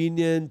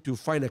inconvenient to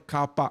find a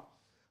car park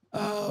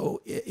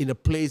in a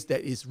place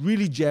that is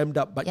really jammed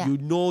up, but Yeah. you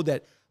know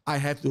that I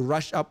have to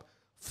rush up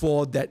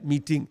for that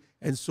meeting.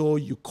 And so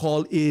you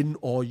call in,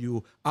 or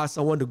you ask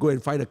someone to go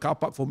and find a car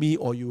park for me,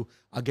 or you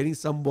are getting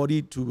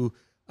somebody to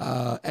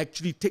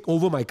actually take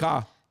over my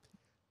car.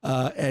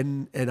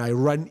 And I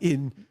run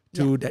in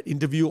to that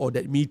interview or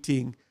that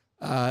meeting,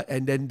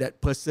 and then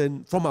that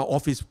person from our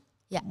office,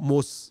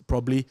 most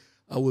probably,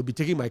 will be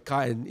taking my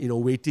car and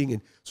waiting.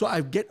 And so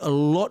I get a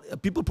lot.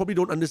 People probably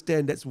don't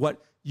understand that's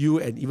what you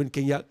and even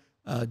Kien Yiak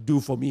do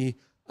for me.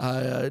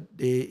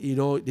 They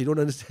don't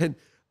understand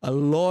a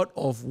lot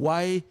of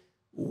why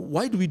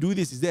do we do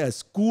this? Is there a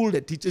school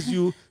that teaches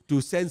you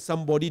to send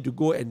somebody to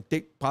go and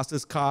take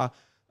pastor's car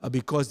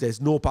because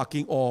there's no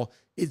parking, or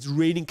it's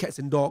raining cats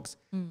and dogs,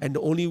 and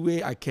the only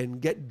way I can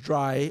get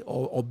dry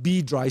or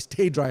be dry,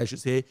 stay dry, I should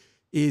say,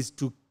 is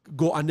to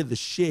go under the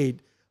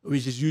shade,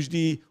 which is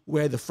usually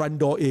where the front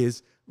door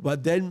is.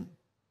 But then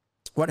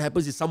what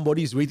happens is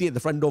somebody is waiting at the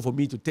front door for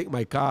me to take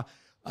my car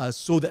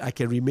so that I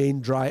can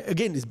remain dry.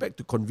 Again, it's back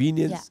to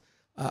convenience.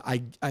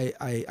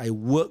 I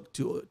work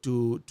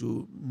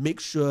to make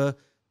sure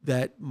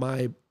that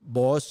my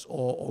boss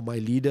or my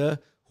leader,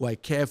 who I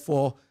care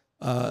for,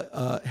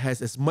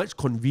 has as much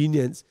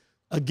convenience,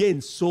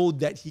 again, so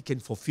that he can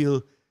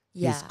fulfill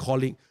his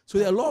calling. So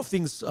there are a lot of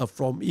things,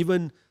 from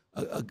even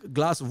a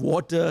glass of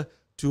water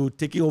to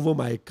taking over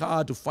my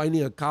car, to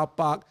finding a car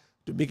park,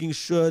 to making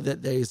sure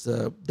that there is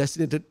a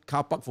designated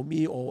car park for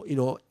me, or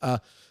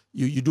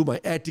you do my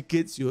air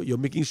tickets, you're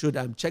making sure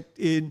that I'm checked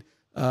in.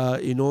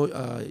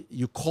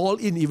 You call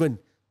in even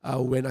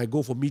when I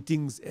go for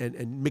meetings,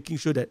 and making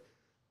sure that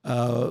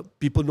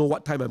people know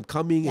what time I'm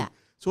coming. Yeah.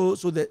 So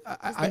that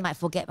They might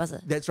forget, Pastor.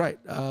 that's right.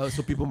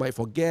 So people might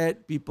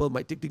forget. People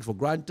might take things for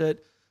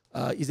granted.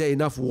 Is there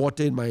enough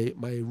water in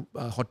my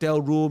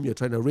hotel room? You're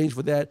trying to arrange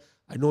for that.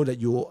 I know that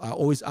you are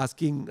always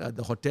asking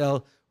the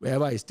hotel,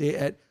 wherever I stay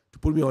at, to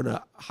put me on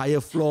a higher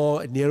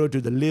floor and nearer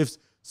to the lifts.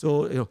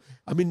 So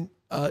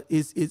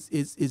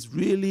it's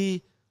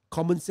really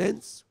common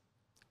sense,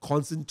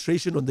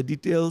 concentration on the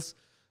details,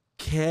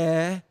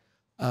 care,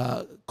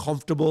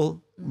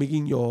 comfortable,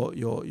 making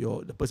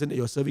the person that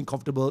you're serving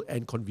comfortable,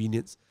 and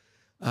convenience.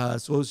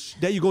 So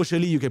there you go,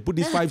 Shirley. You can put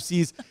these 5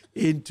 C's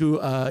into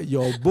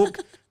your book,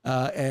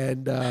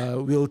 and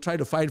we'll try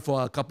to find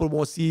for a couple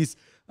more C's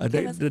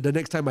the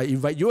next time I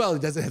invite you. Well,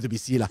 it doesn't have to be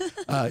C lah.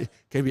 It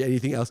can be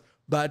anything else.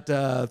 But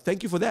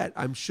thank you for that.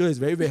 I'm sure it's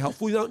very, very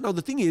helpful. Now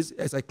the thing is,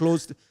 as I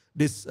closed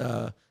this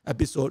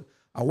episode,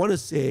 I want to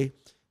say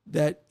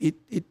that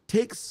it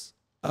takes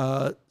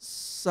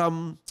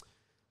some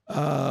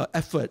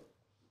effort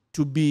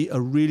to be a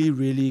really,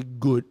 really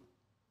good,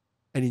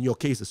 and in your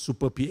case, a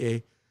super PA.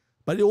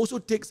 But it also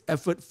takes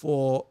effort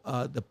for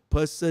the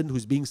person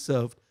who's being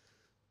served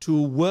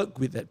to work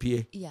with that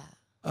PA. Yeah.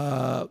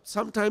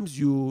 Sometimes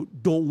you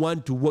don't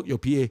want to work your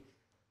PA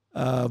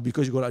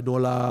because you go like, no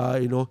lah,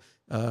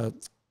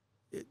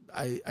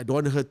 I don't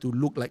want her to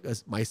look like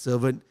my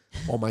servant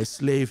or my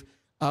slave.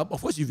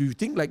 Of course, if you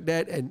think like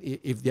that, and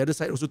if the other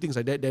side also thinks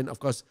like that, then of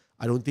course,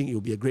 I don't think it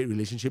will be a great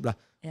relationship lah.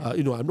 Yeah.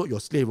 I'm not your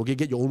slave, okay?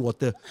 Get your own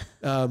water.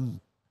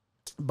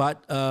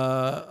 But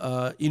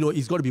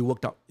it's got to be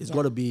worked out. It's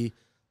got to be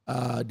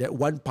that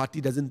one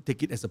party doesn't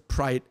take it as a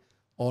pride,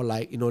 or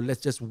like,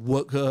 let's just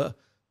work her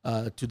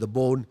to the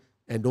bone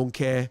and don't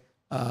care.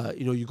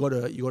 You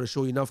gotta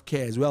show enough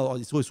care as well.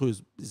 So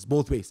it's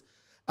both ways.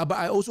 But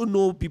I also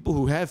know people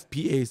who have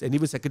PAs and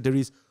even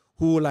secretaries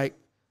who like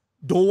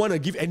don't want to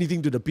give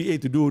anything to the PA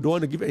to do. Don't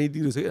want to give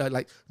anything to say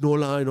like, no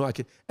lah, I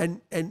can.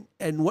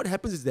 And what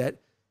happens is that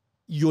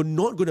you're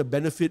not going to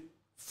benefit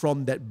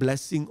from that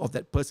blessing of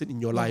that person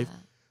in your life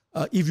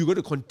if you're going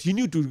to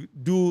continue to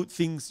do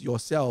things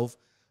yourself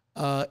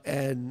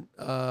and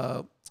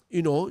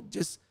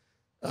just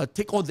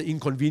take on the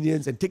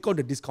inconvenience and take on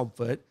the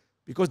discomfort,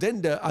 because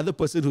then the other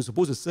person who's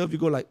supposed to serve you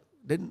go like,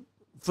 then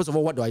first of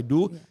all, what do I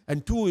do? Yeah.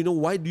 And two,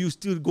 why do you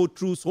still go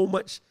through so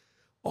much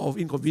of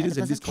inconvenience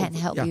and discomfort?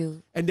 Can't help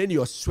you. And then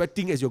you're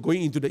sweating as you're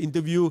going into the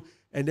interview,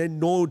 and then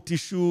no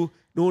tissue,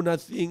 no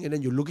nothing, and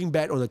then you're looking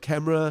bad on the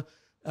camera,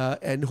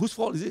 and whose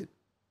fault is it,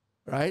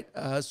 right?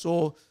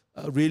 So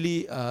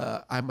really,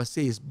 I must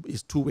say,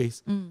 it's two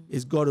ways.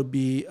 It's got to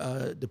be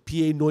the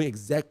PA knowing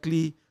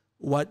exactly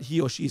what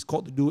he or she is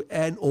called to do,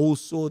 and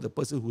also the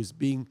person who is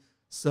being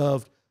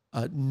served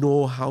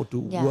know how to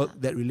work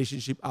that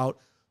relationship out,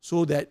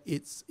 so that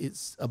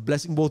it's a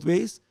blessing both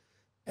ways,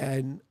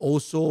 and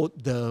also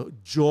the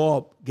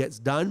job gets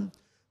done,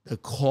 the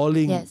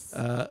calling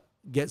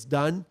gets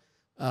done,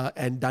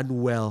 and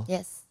done well.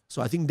 Yes.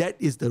 So I think that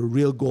is the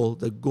real goal.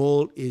 The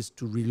goal is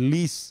to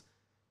release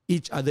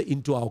each other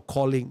into our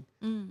calling,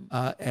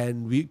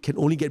 and we can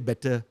only get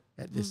better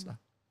at this.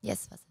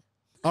 Yes, Pastor.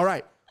 All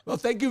right. Well,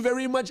 thank you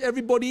very much,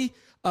 everybody,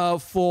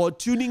 for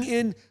tuning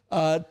in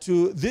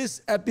to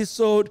this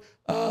episode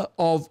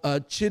of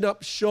Chin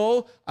Up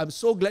Show. I'm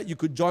so glad you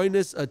could join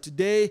us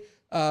today.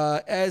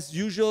 As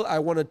usual, I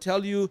want to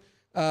tell you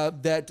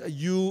that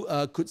you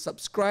could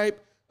subscribe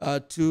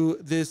to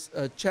this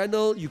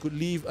channel. You could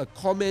leave a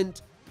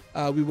comment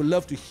We would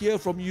love to hear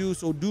from you.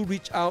 So do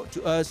reach out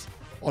to us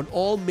on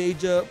all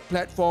major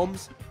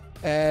platforms.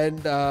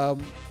 And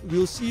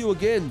we'll see you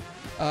again.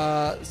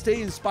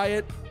 Stay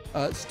inspired,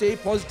 stay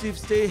positive,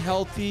 stay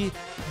healthy,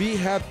 be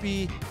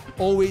happy.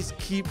 Always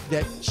keep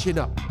that chin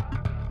up.